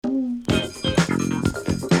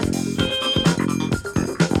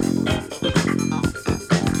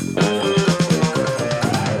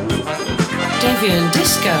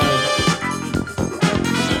Disco.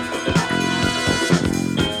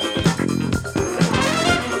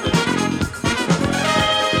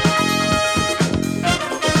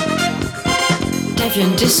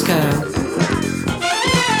 Deviant Disco.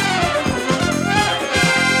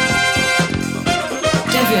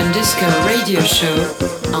 Deviant Disco radio show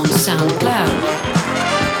on SoundCloud.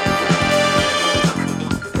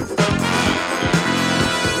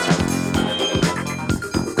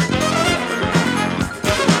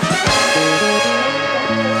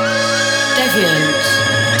 Deviant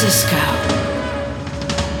Disco.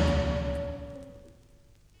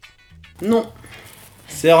 Non.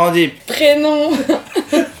 Serendip. Prénom.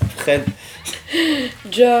 Fred.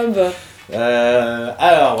 Job.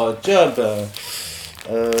 Alors, job.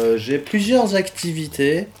 J'ai plusieurs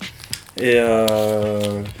activités et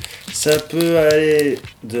ça peut aller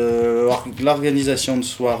de l'organisation de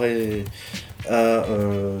soirées à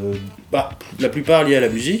la plupart liées à la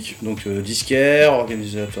musique, donc disquaire,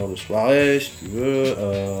 organisateur de soirées si tu veux,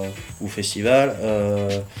 ou festival.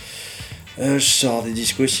 Je sors des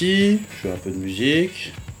disques aussi, je fais un peu de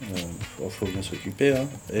musique, faut bien s'occuper, hein.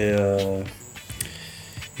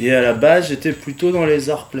 Et à la base j'étais plutôt dans les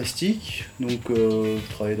arts plastiques, donc je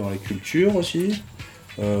travaillais dans les cultures aussi.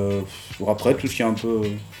 Après tout ce qui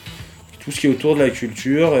est autour de la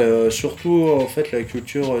culture, et surtout en fait la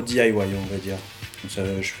culture DIY on va dire. Donc ça,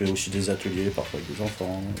 je fais aussi des ateliers parfois avec des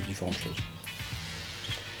enfants, différentes choses.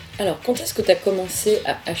 Alors quand est-ce que tu as commencé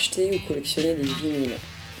à acheter ou collectionner des vinyles ?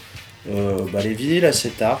 Les vinyles assez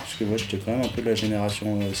tard, parce que moi j'étais quand même un peu de la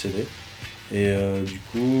génération CD. Et du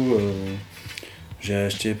coup, j'ai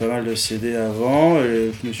acheté pas mal de CD avant,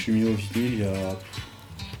 et je me suis mis au vinyle il y a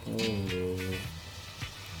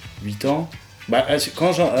 8 ans.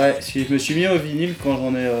 Si je me suis mis au vinyle quand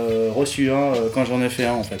j'en ai reçu un, quand j'en ai fait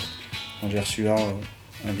un en fait. Quand j'ai reçu un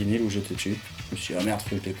vinyle où j'étais dessus, je me suis dit ah merde,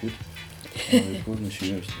 faut que je l'écoute. Du coup, je me suis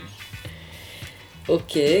mis au vinyle.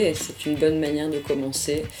 Ok, c'est une bonne manière de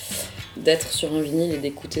commencer, d'être sur un vinyle et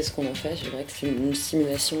d'écouter ce qu'on en fait. C'est vrai que c'est une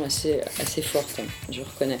stimulation assez forte, hein, je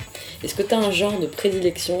reconnais. Est-ce que tu as un genre de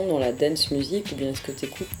prédilection dans la dance music ou bien est-ce que tu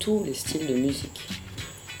écoutes tous les styles de musique ?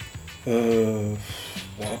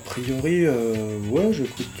 A priori, ouais,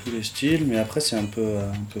 j'écoute tous les styles, mais après c'est un peu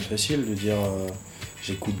facile de dire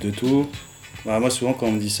j'écoute de tout. Moi souvent quand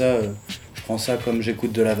on me dit ça, je prends ça comme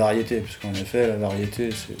j'écoute de la variété, parce qu'en effet la variété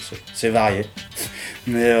c'est varié.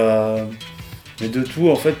 mais de tout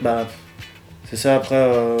en fait, c'est ça. Après,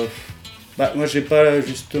 moi j'ai pas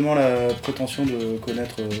justement la prétention de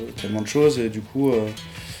connaître tellement de choses, et du coup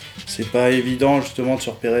c'est pas évident justement de se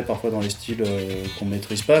repérer parfois dans les styles qu'on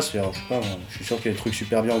maîtrise pas. C'est-à-dire, je suis sûr qu'il y a des trucs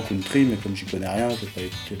super bien en country, mais comme j'y connais rien, je vais pas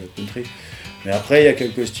écouter la country. Mais après il y a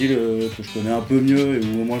quelques styles que je connais un peu mieux, et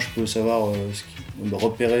où au moins je peux savoir me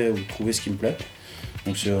repérer ou trouver ce qui me plaît.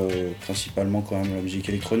 Donc c'est principalement quand même la musique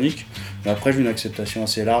électronique. Mais après j'ai une acceptation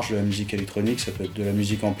assez large de la musique électronique, ça peut être de la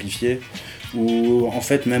musique amplifiée, ou en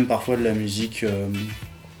fait même parfois de la musique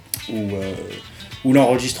où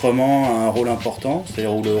l'enregistrement a un rôle important,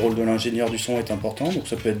 c'est-à-dire où le rôle de l'ingénieur du son est important. Donc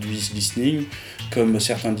ça peut être du listening, comme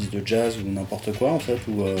certains disques de jazz ou n'importe quoi en fait,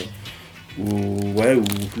 où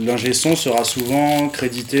l'ingé son sera souvent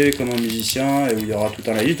crédité comme un musicien et où il y aura tout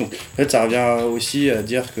un live. Donc en fait ça revient aussi à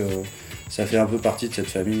dire que ça fait un peu partie de cette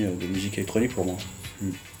famille de musique électronique pour moi.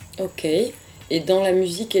 Ok. Et dans la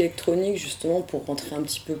musique électronique, justement, pour rentrer un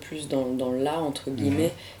petit peu plus dans l'art, entre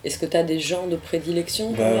guillemets, est-ce que tu as des genres de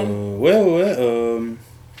prédilection quand même ? Ouais.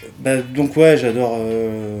 Donc ouais, j'adore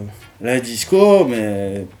la disco,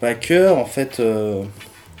 mais pas que. En fait,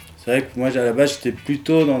 c'est vrai que moi, à la base, j'étais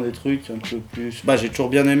plutôt dans des trucs un peu plus... j'ai toujours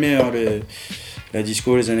bien aimé la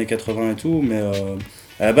disco, les années 80 et tout, mais...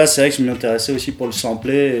 à la base, c'est vrai que je m'intéressais aussi pour le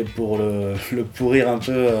sampler et pour le pourrir un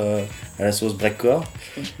peu à la sauce breakcore.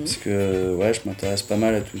 Parce que je m'intéresse pas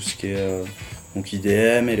mal à tout ce qui est donc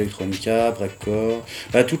IDM, electronica, breakcore.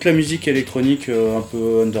 Toute la musique électronique un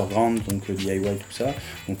peu underground, donc DIY, tout ça.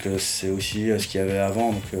 Donc c'est aussi ce qu'il y avait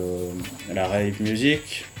avant, donc la rave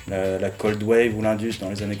music, la cold wave ou l'indus dans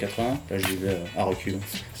les années 80. Là, je vivais à recul.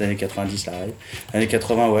 Les années 90, la rave. Les années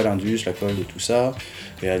 80, l'indus, la cold et tout ça.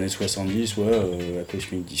 Et années 70, la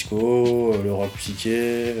cosmic disco, le rock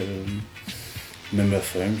psyché, même la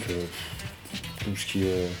funk, tout ce qui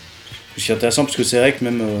est intéressant, parce que c'est vrai que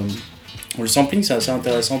même le sampling c'est assez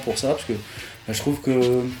intéressant pour ça, parce que je trouve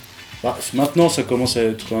que maintenant ça commence à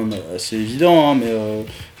être quand même assez évident, hein,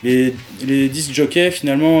 mais les disc jockeys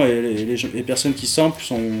finalement et les personnes qui samplent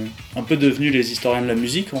sont un peu devenus les historiens de la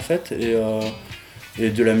musique en fait, et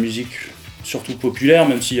de la musique surtout populaire,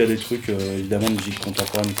 même s'il y a des trucs évidemment de musique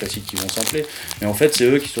contemporaine classique qui vont sampler, mais en fait c'est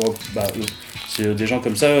eux qui sont c'est des gens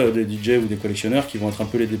comme ça, des DJ ou des collectionneurs qui vont être un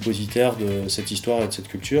peu les dépositaires de cette histoire et de cette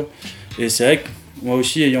culture. Et c'est vrai que moi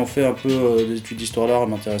aussi, ayant fait un peu des études d'histoire d'art et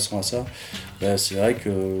m'intéressant à ça, c'est vrai que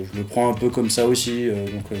je le prends un peu comme ça aussi.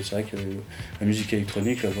 Donc c'est vrai que la musique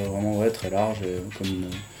électronique elle va vraiment très large, comme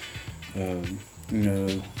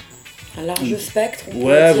un large spectre.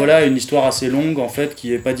 Voilà, une histoire assez longue en fait qui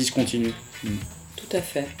n'est pas discontinue. Tout à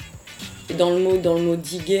fait. Et dans le mot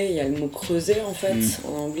diguer, il y a le mot creuser en fait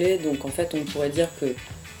en anglais. Donc en fait, on pourrait dire que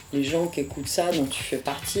les gens qui écoutent ça, dont tu fais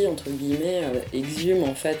partie entre guillemets, exhument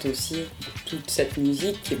en fait aussi toute cette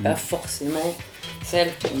musique qui n'est pas forcément celle,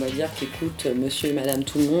 on va dire, qu'écoute monsieur et madame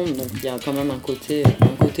tout le monde. Donc il y a quand même un côté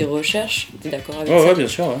recherche. Tu es d'accord avec ça? Ouais, bien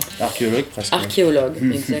sûr, ouais. Archéologue presque. Archéologue,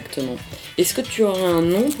 exactement. Est-ce que tu aurais un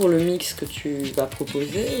nom pour le mix que tu vas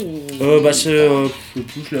proposer ou...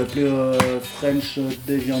 je l'ai appelé French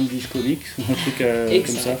Deviant Disco Mix, un truc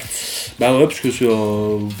comme ça. Parce que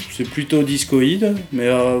c'est plutôt discoïde, mais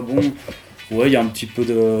il y a un petit peu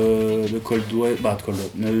de cold wave,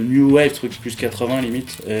 new wave, truc plus 80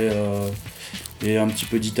 limite, et un petit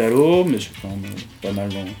peu d'italo, mais c'est quand même pas mal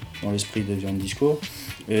dans l'esprit Deviant Disco.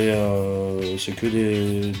 Et c'est que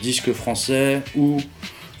des disques français ou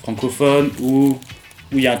francophones où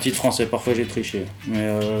il y a un titre français. Parfois j'ai triché, mais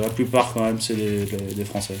la plupart quand même c'est des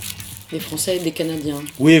français. Des français et des canadiens.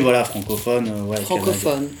 Oui, voilà, francophone.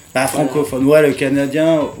 Francophone. Francophone, le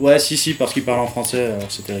canadien, si, parce qu'il parle en français, alors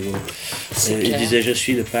c'était rigolo. Il disait je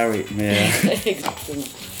suis de Paris, mais. Exactement.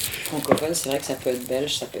 Francophone, c'est vrai que ça peut être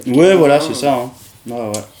belge, ça peut être. Ouais, voilà, c'est ça. Hein.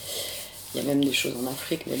 Ouais. Il y a même des choses en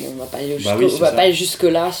Afrique, mais bon, on va pas aller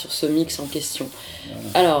jusque-là sur ce mix en question.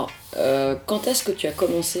 Voilà. Alors, quand est-ce que tu as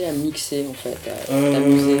commencé à mixer, en fait, à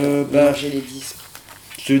t'amuser, mélanger les disques?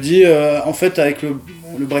 Je te dis, en fait, avec le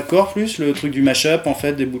breakcore plus, le truc du mashup, en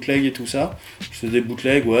fait, des bootlegs et tout ça. Je fais des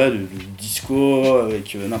bootlegs, de disco,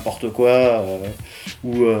 avec n'importe quoi,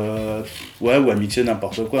 ou à mixer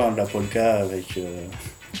n'importe quoi, de la polka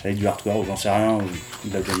avec du hardcore, ou j'en sais rien, ou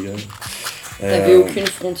de la jungle. T'avais aucune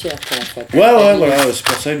frontière, quoi, en fait. Voilà, c'est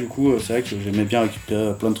pour ça que du coup, c'est vrai que j'aimais bien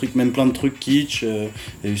récupérer plein de trucs, même plein de trucs kitsch, et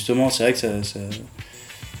justement, c'est vrai que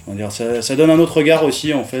ça donne un autre regard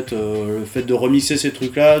aussi, en fait, le fait de remixer ces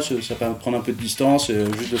trucs-là, ça permet de prendre un peu de distance, et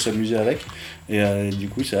juste de s'amuser avec, et du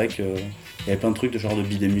coup, c'est vrai qu'il y avait plein de trucs de genre de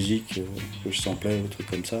bidets musique, que je samplais, des trucs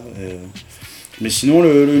comme ça, mais sinon,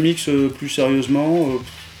 le mix, plus sérieusement,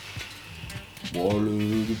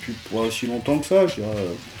 depuis pas si longtemps que ça, je dirais...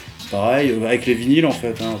 Pareil, avec les vinyles en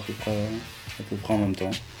fait, à peu près en même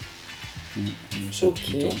temps.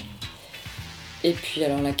 Ok. Et puis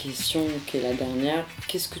alors la question qui est la dernière,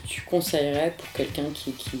 qu'est-ce que tu conseillerais pour quelqu'un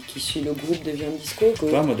qui suit le groupe Deviant Disco?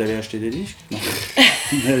 Moi d'aller acheter des disques? Non.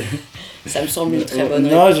 Ça me semble une très bonne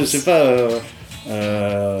réponse. réponse. Je sais pas.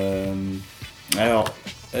 Alors,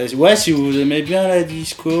 si vous aimez bien la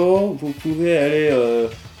disco, vous pouvez aller...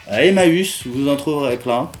 à Emmaüs, vous en trouverez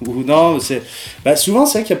plein. Souvent,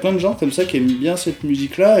 c'est vrai qu'il y a plein de gens comme ça qui aiment bien cette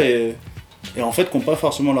musique-là et en fait qui n'ont pas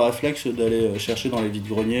forcément le réflexe d'aller chercher dans les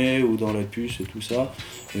vides-greniers ou dans les puces et tout ça.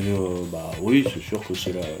 Et oui, c'est sûr que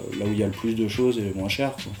c'est là où il y a le plus de choses et les moins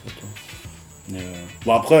chères. En fait.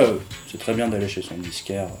 Après, c'est très bien d'aller chez son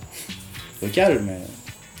disquaire local, mais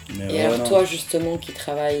et alors toi, justement, qui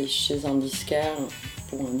travaille chez un disquaire,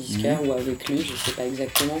 pour un disquaire ou avec lui, je sais pas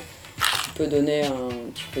exactement, tu peux donner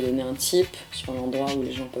un tip sur l'endroit où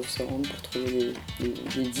les gens peuvent se rendre pour trouver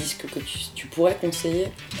des disques que tu pourrais conseiller.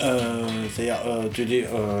 C'est-à-dire, tu dis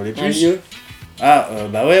les plus. Un lieu.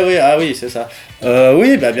 Oui, c'est ça.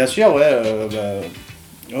 Oui, bien sûr,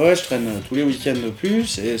 je traîne tous les week-ends de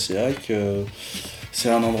plus et c'est vrai que c'est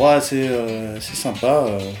un endroit assez sympa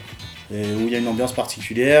et où il y a une ambiance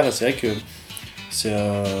particulière. Et c'est vrai que c'est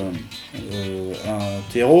un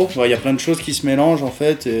terreau. Il y a plein de choses qui se mélangent en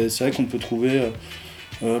fait et c'est vrai qu'on peut trouver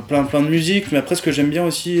plein de musique. Mais après, ce que j'aime bien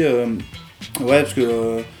aussi, parce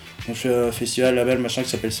que on fait un festival label machin qui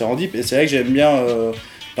s'appelle Serendip et c'est vrai que j'aime bien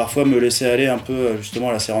parfois me laisser aller un peu justement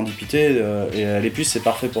à la sérendipité et les puces c'est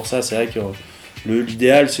parfait pour ça. C'est vrai que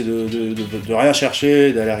l'idéal c'est de rien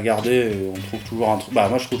chercher, d'aller regarder et on trouve toujours un truc.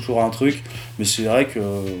 Moi je trouve toujours un truc, mais c'est vrai que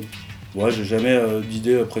j'ai jamais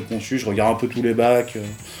d'idée préconçue, je regarde un peu tous les bacs,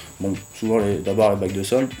 souvent d'abord les bacs de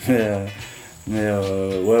sol,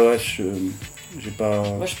 j'ai pas...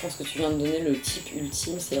 Moi je pense que tu viens de donner le type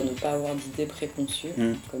ultime, c'est-à-dire ne pas avoir d'idée préconçue,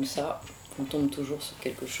 comme ça on tombe toujours sur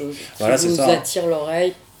quelque chose qui nous attire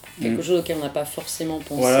l'oreille, quelque chose auquel on n'a pas forcément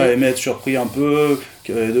pensé. Et être surpris un peu,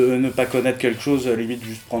 de ne pas connaître quelque chose, à la limite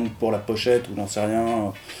juste prendre pour la pochette ou j'en sais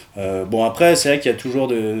rien, Bon après c'est vrai qu'il y a toujours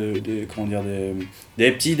des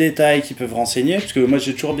petits détails qui peuvent renseigner, parce que moi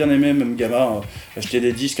j'ai toujours bien aimé, même gamin, acheter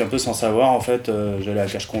des disques un peu sans savoir en fait. J'allais à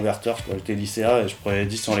Cache Converter quand j'étais lycéen et je prenais des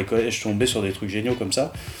disques sans les connaître et je tombais sur des trucs géniaux comme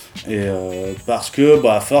ça. Et parce que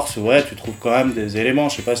à force ouais tu trouves quand même des éléments,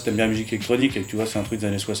 je sais pas si t'aimes bien la musique électronique et que tu vois c'est un truc des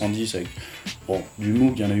années 70 avec du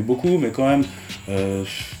Moog, il y en a eu beaucoup, mais quand même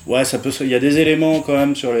ouais il y a des éléments quand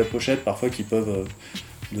même sur les pochettes parfois qui peuvent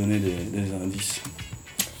donner des indices.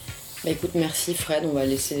 Bah écoute, merci Fred, on va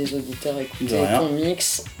laisser les auditeurs écouter ton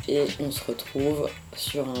mix et on se retrouve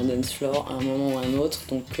sur un dance floor à un moment ou à un autre,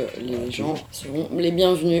 donc les gens seront les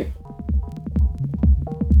bienvenus.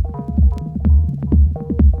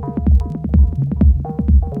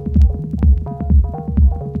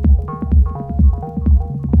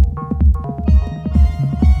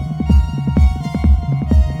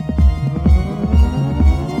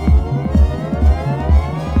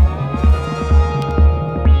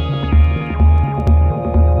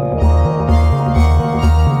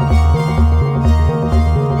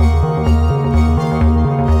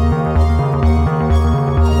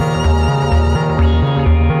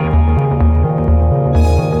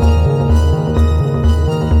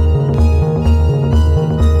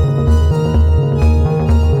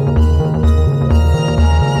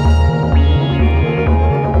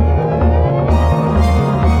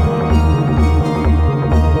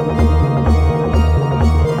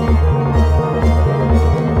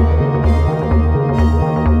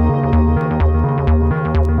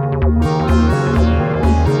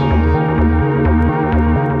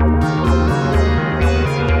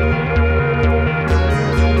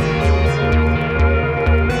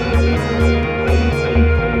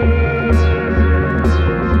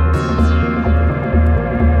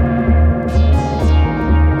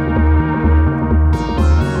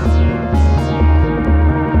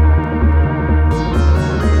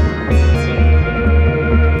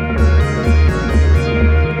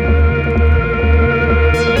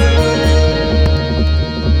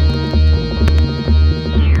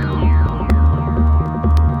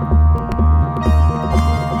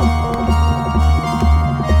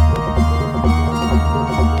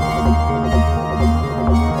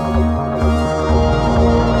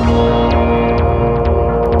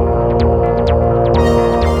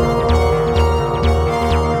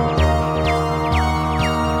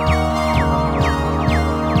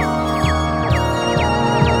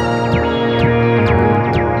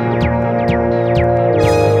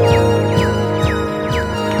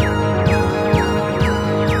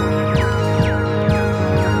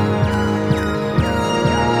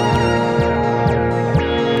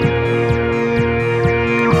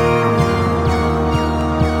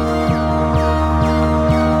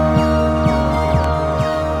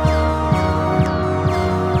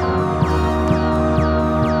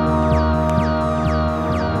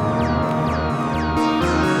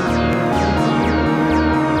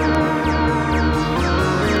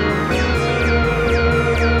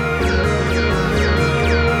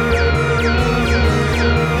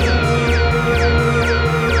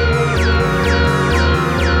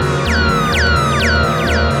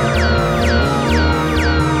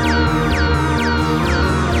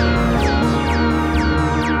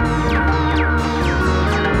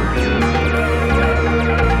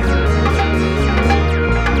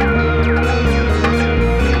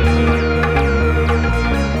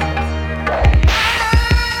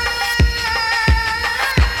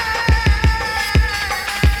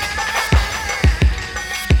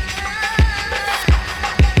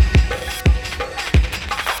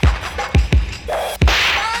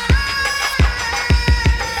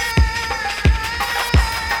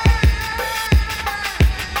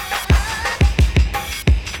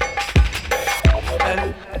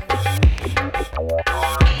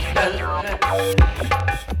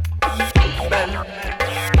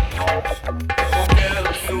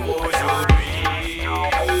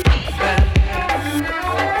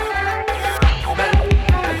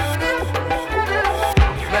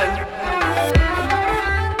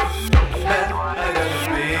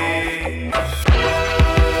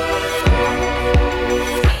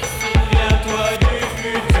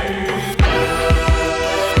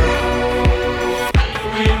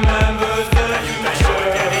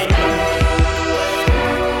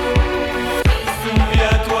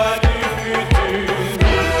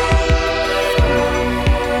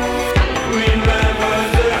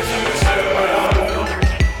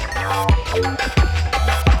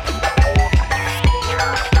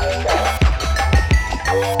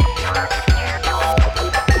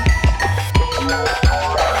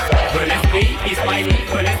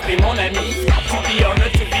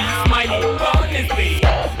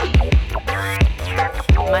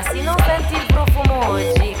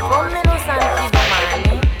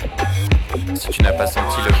 Tu n'as pas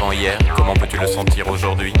senti le vent hier, comment peux-tu le sentir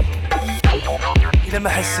aujourd'hui? إذا ما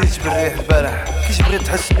حسيتش بالريح البارح كيش بغيت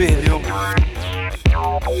تحس به اليوم؟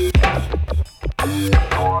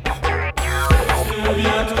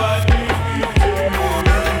 Souviens-toi du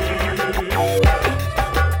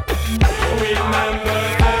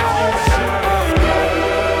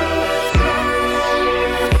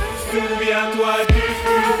Souviens-toi du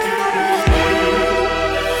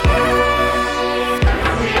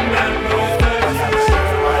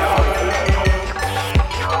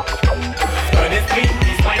Bon esprit,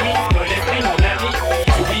 be smiley, bon esprit mon ami.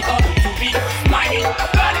 J'oublie pas, j'oublie, smiley,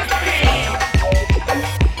 bon esprit.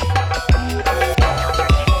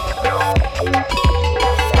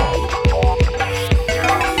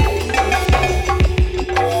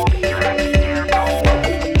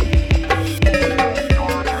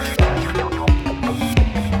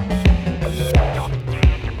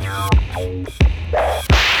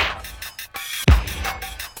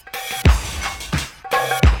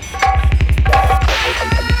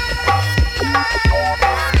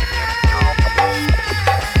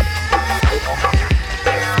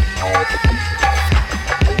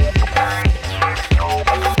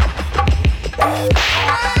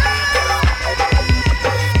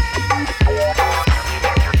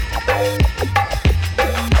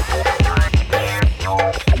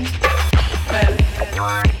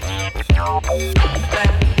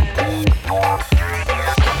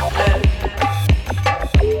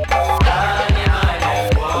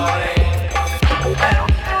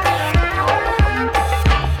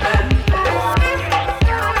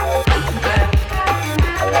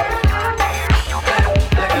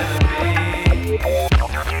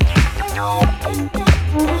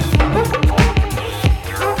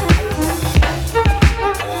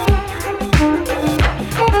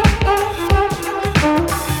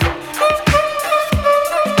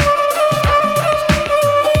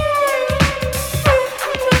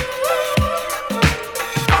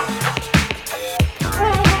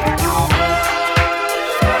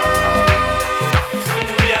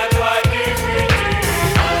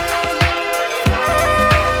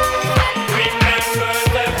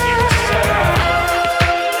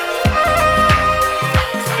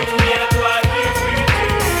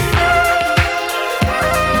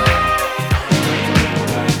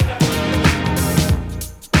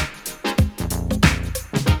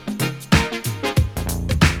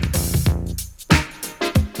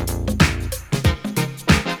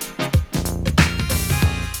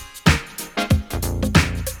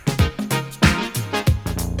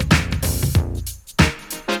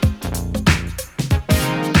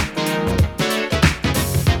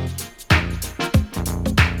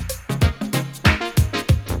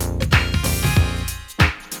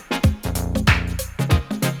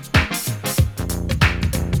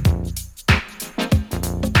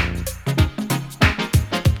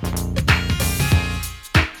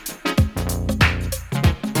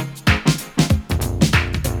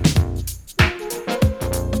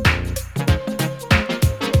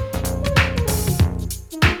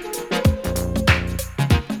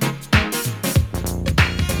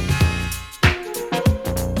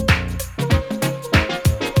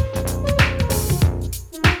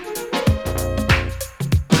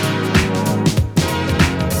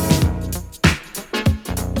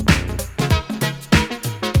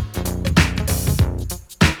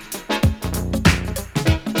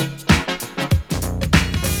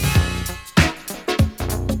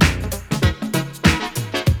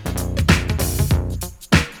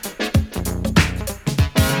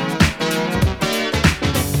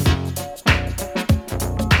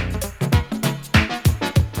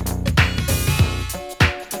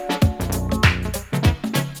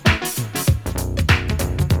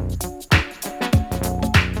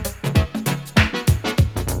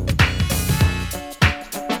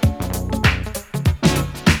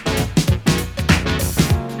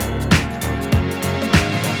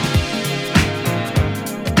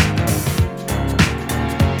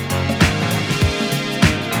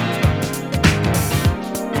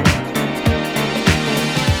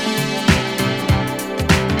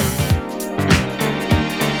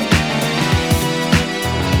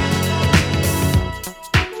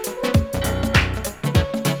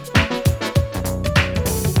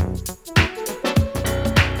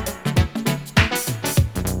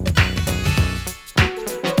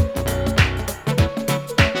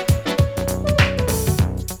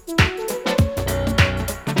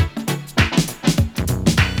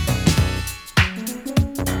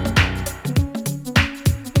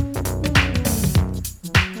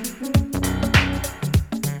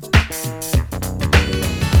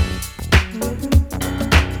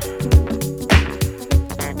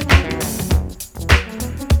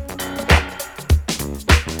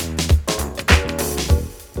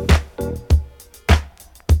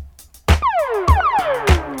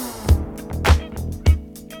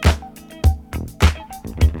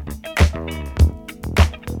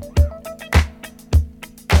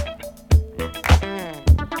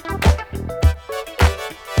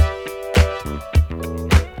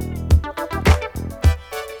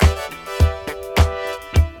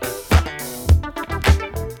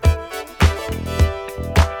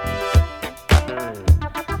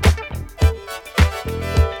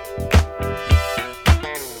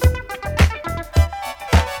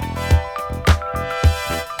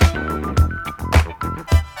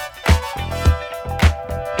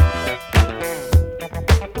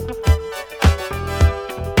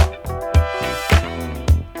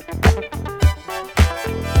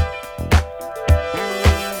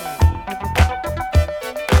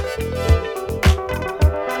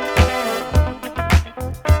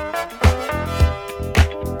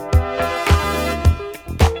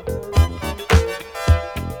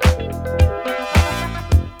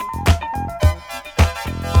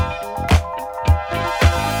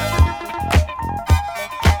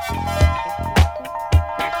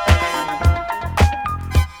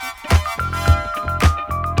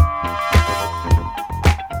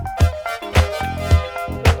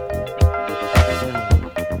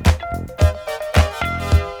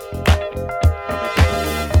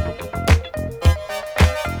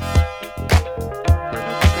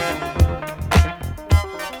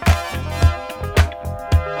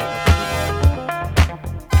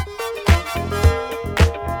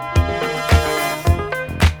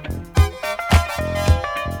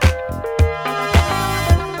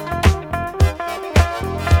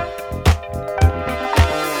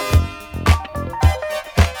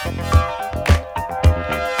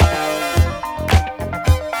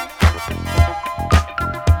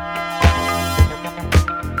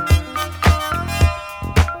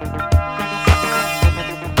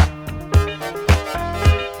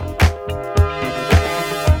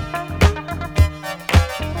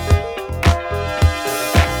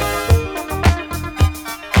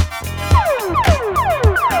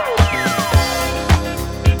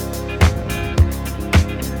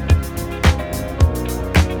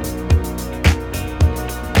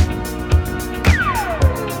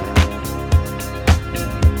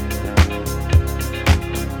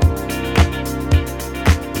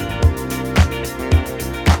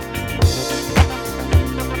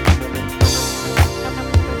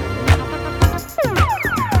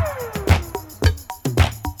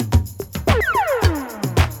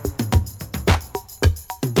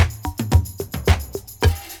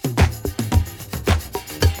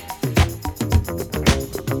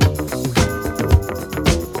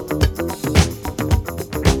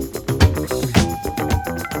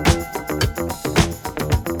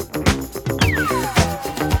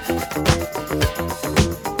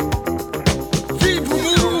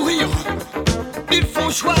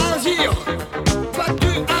 choisir. Toi tu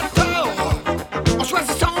as tort en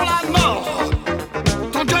choisissant la mort.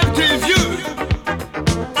 T'engueules tes vieux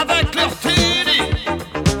avec leur télé,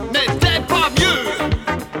 mais t'es pas mieux.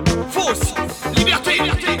 Fausse liberté,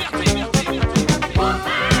 liberté, liberté, liberté, liberté.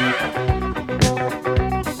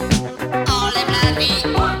 Enlève la vie.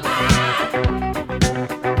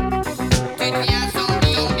 Tu deviens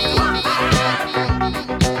zombie.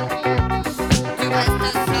 Tu restes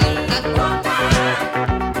seul.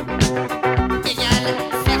 Égal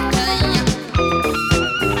cercueil.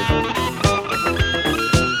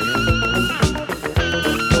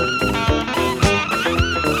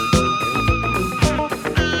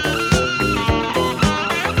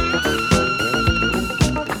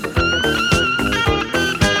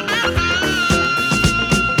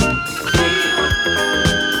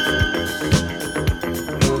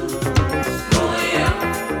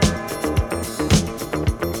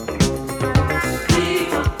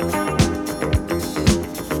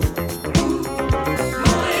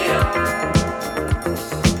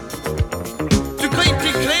 Tu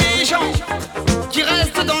critiques les gens qui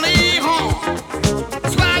restent dans les rangs.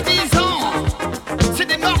 Soi-disant, c'est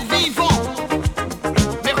des morts vivants.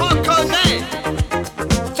 Mais reconnais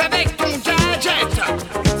qu'avec ton gadget,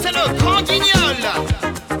 c'est le grand guignol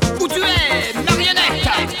où tu es marionnette.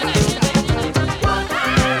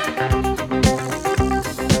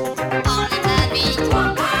 Enlève la vie.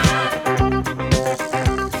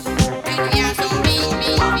 Tu deviens zombie.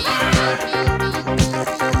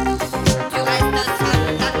 Tu restes seul.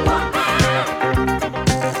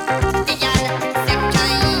 Égal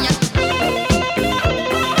cercueil.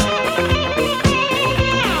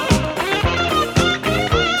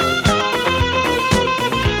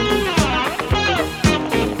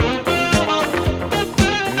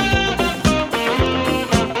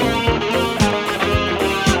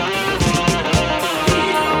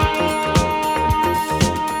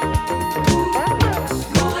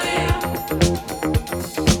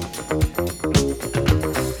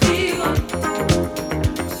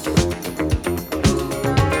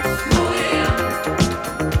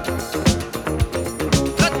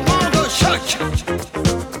 Traitement de choc,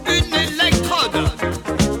 une électrode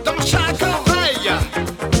dans chaque oreille,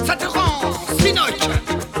 ça te rend sinoc.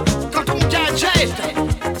 Quand ton gadget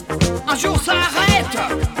un jour s'arrête,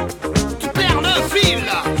 tu perds le fil,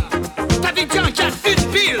 ta vie tient qu'à une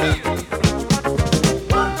pile.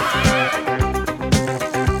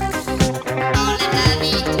 Enlève la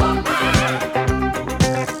vie.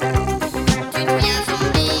 Tu deviens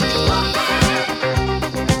zombie.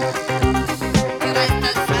 Tu restes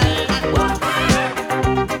seul.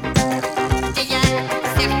 Égal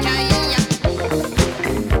cercueil.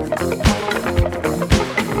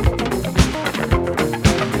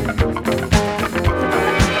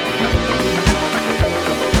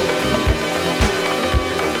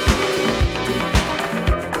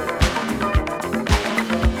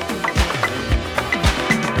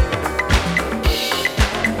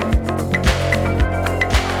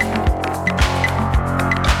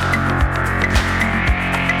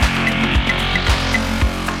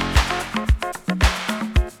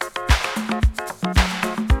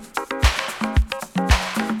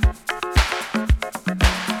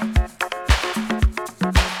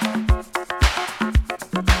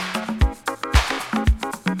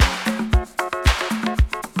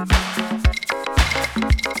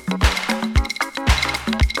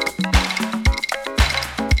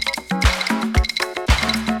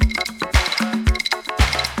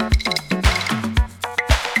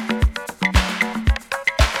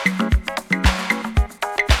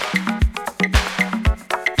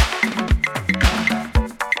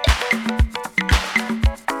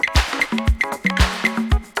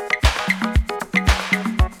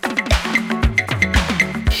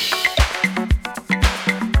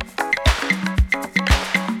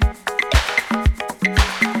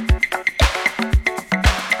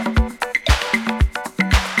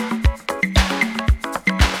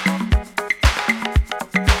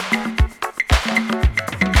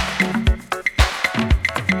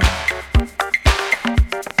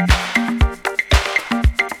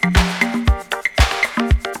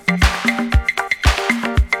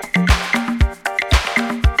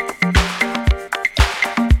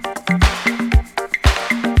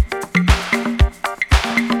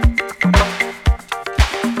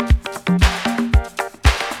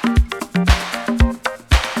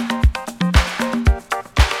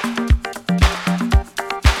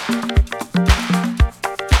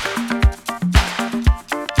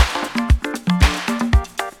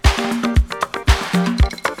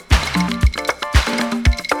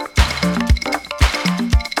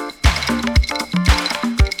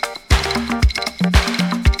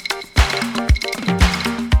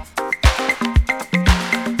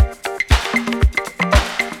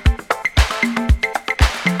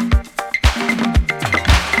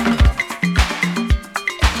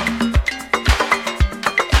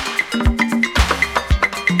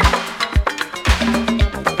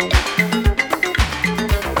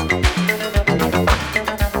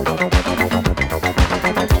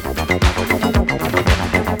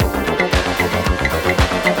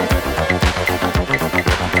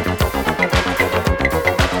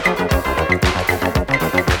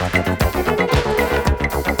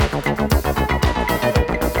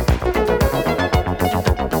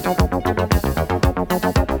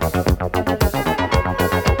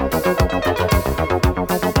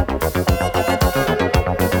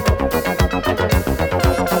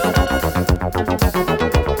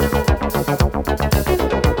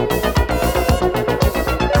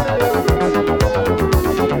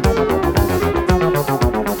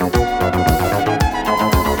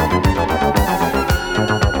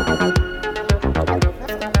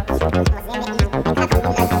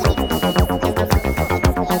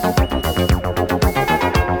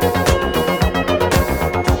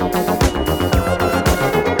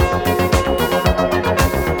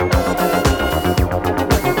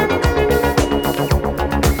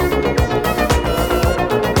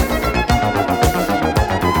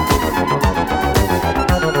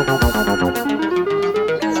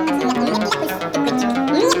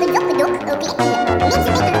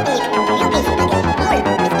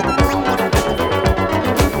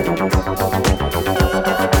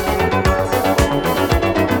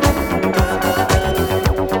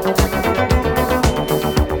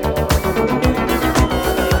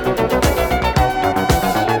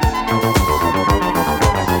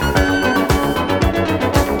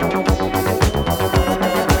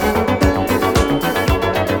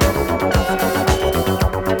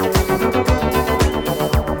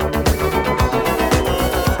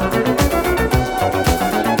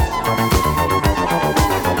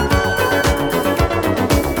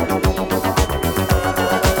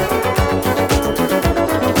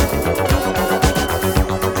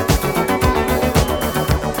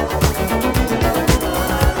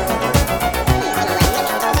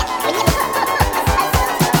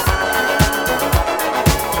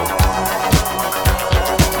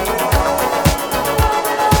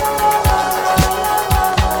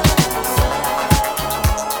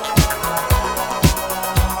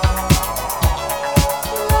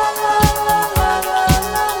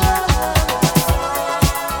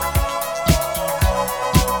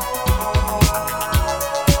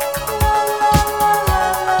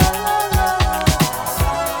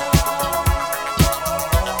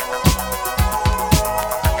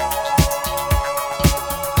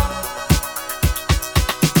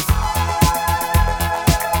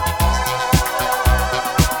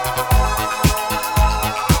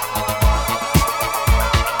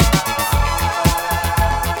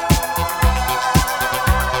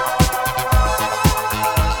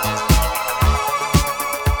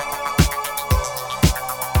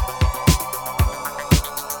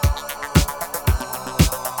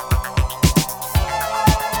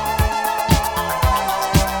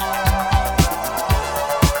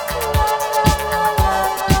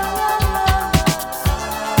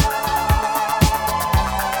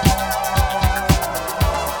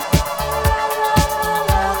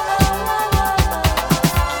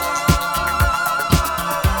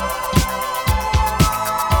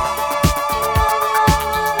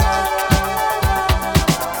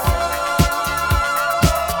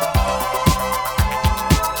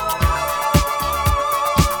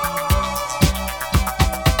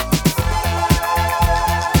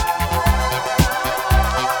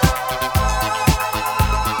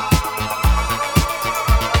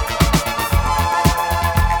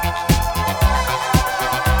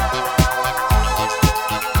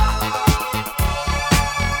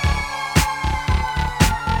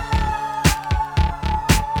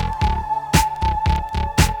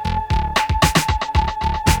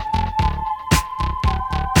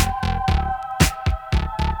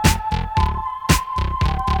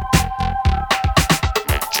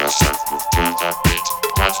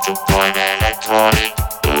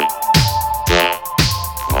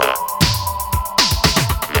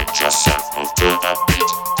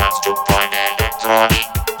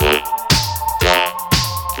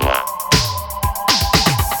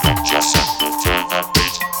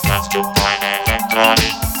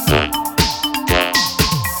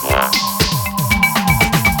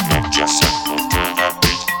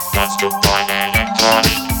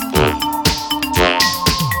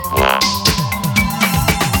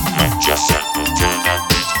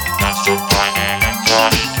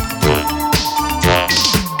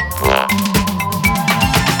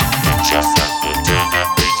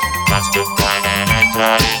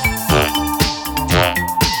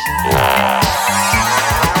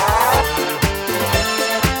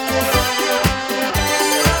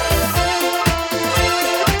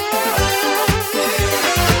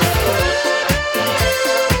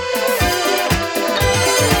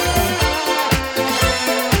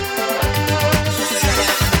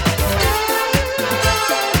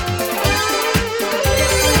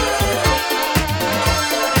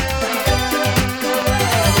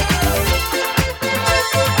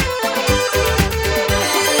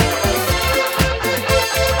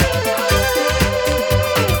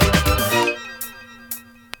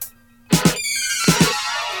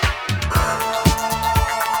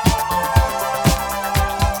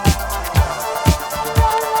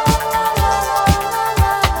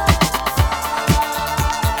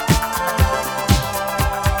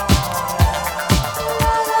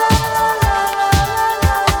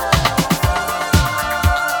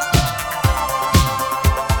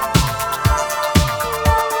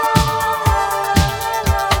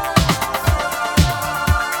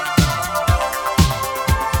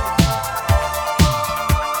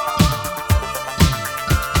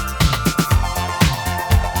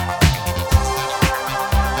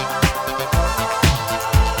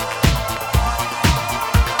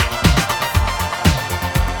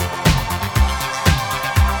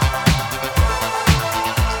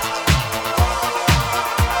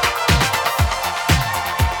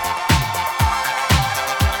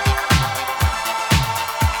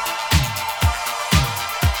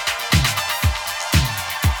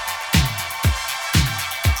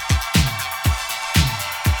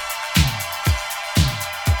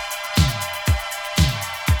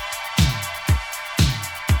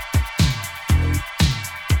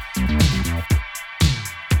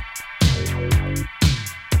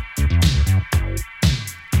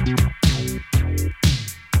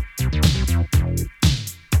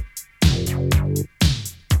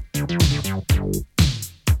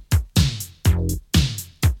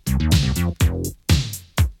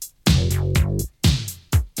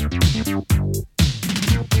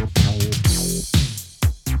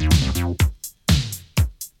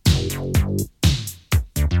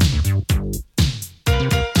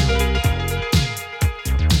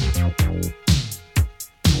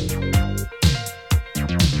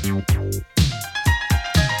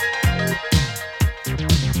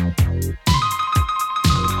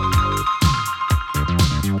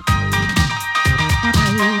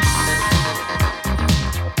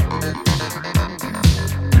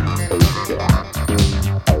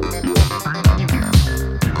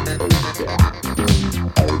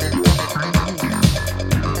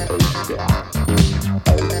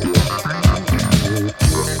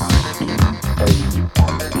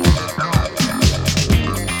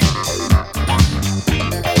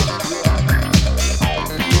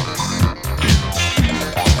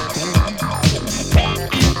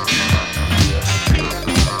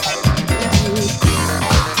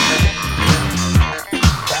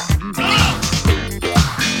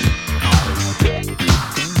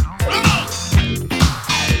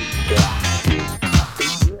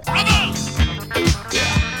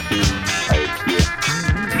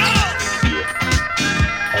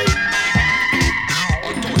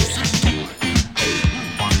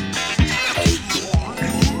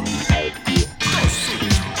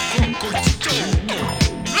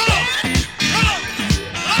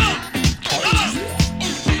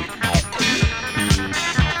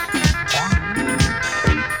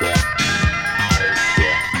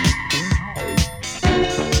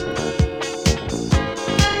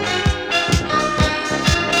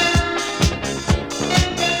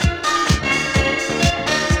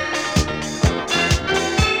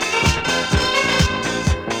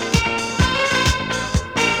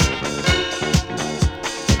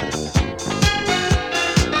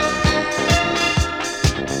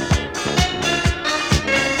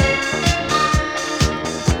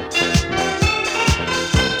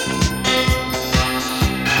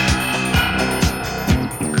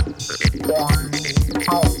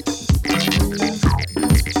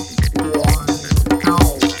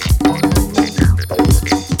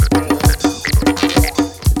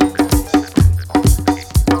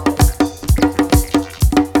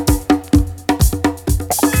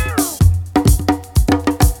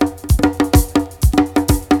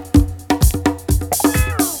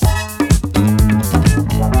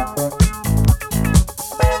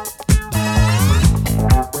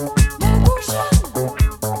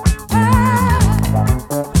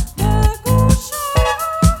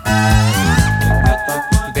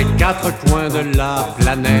 de la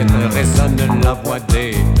planète résonne la voix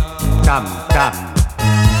des tam-tam.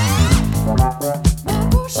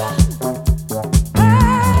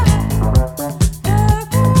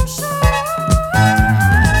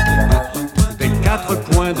 Des quatre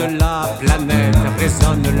coins de la planète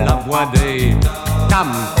résonne la voix des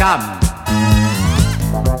tam-tam.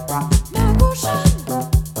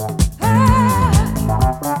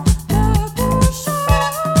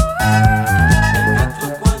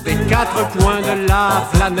 Quatre coins de la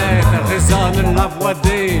planète résonne la voix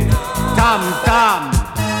des tam-tam.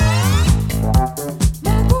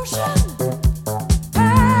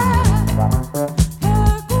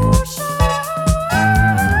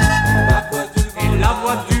 Et la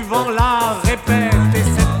voix du vent la répète, et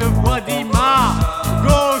cette voix dit ma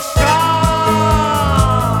gaucha.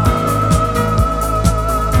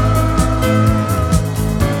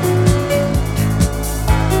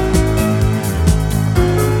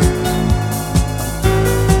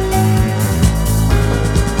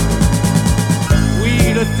 Oui,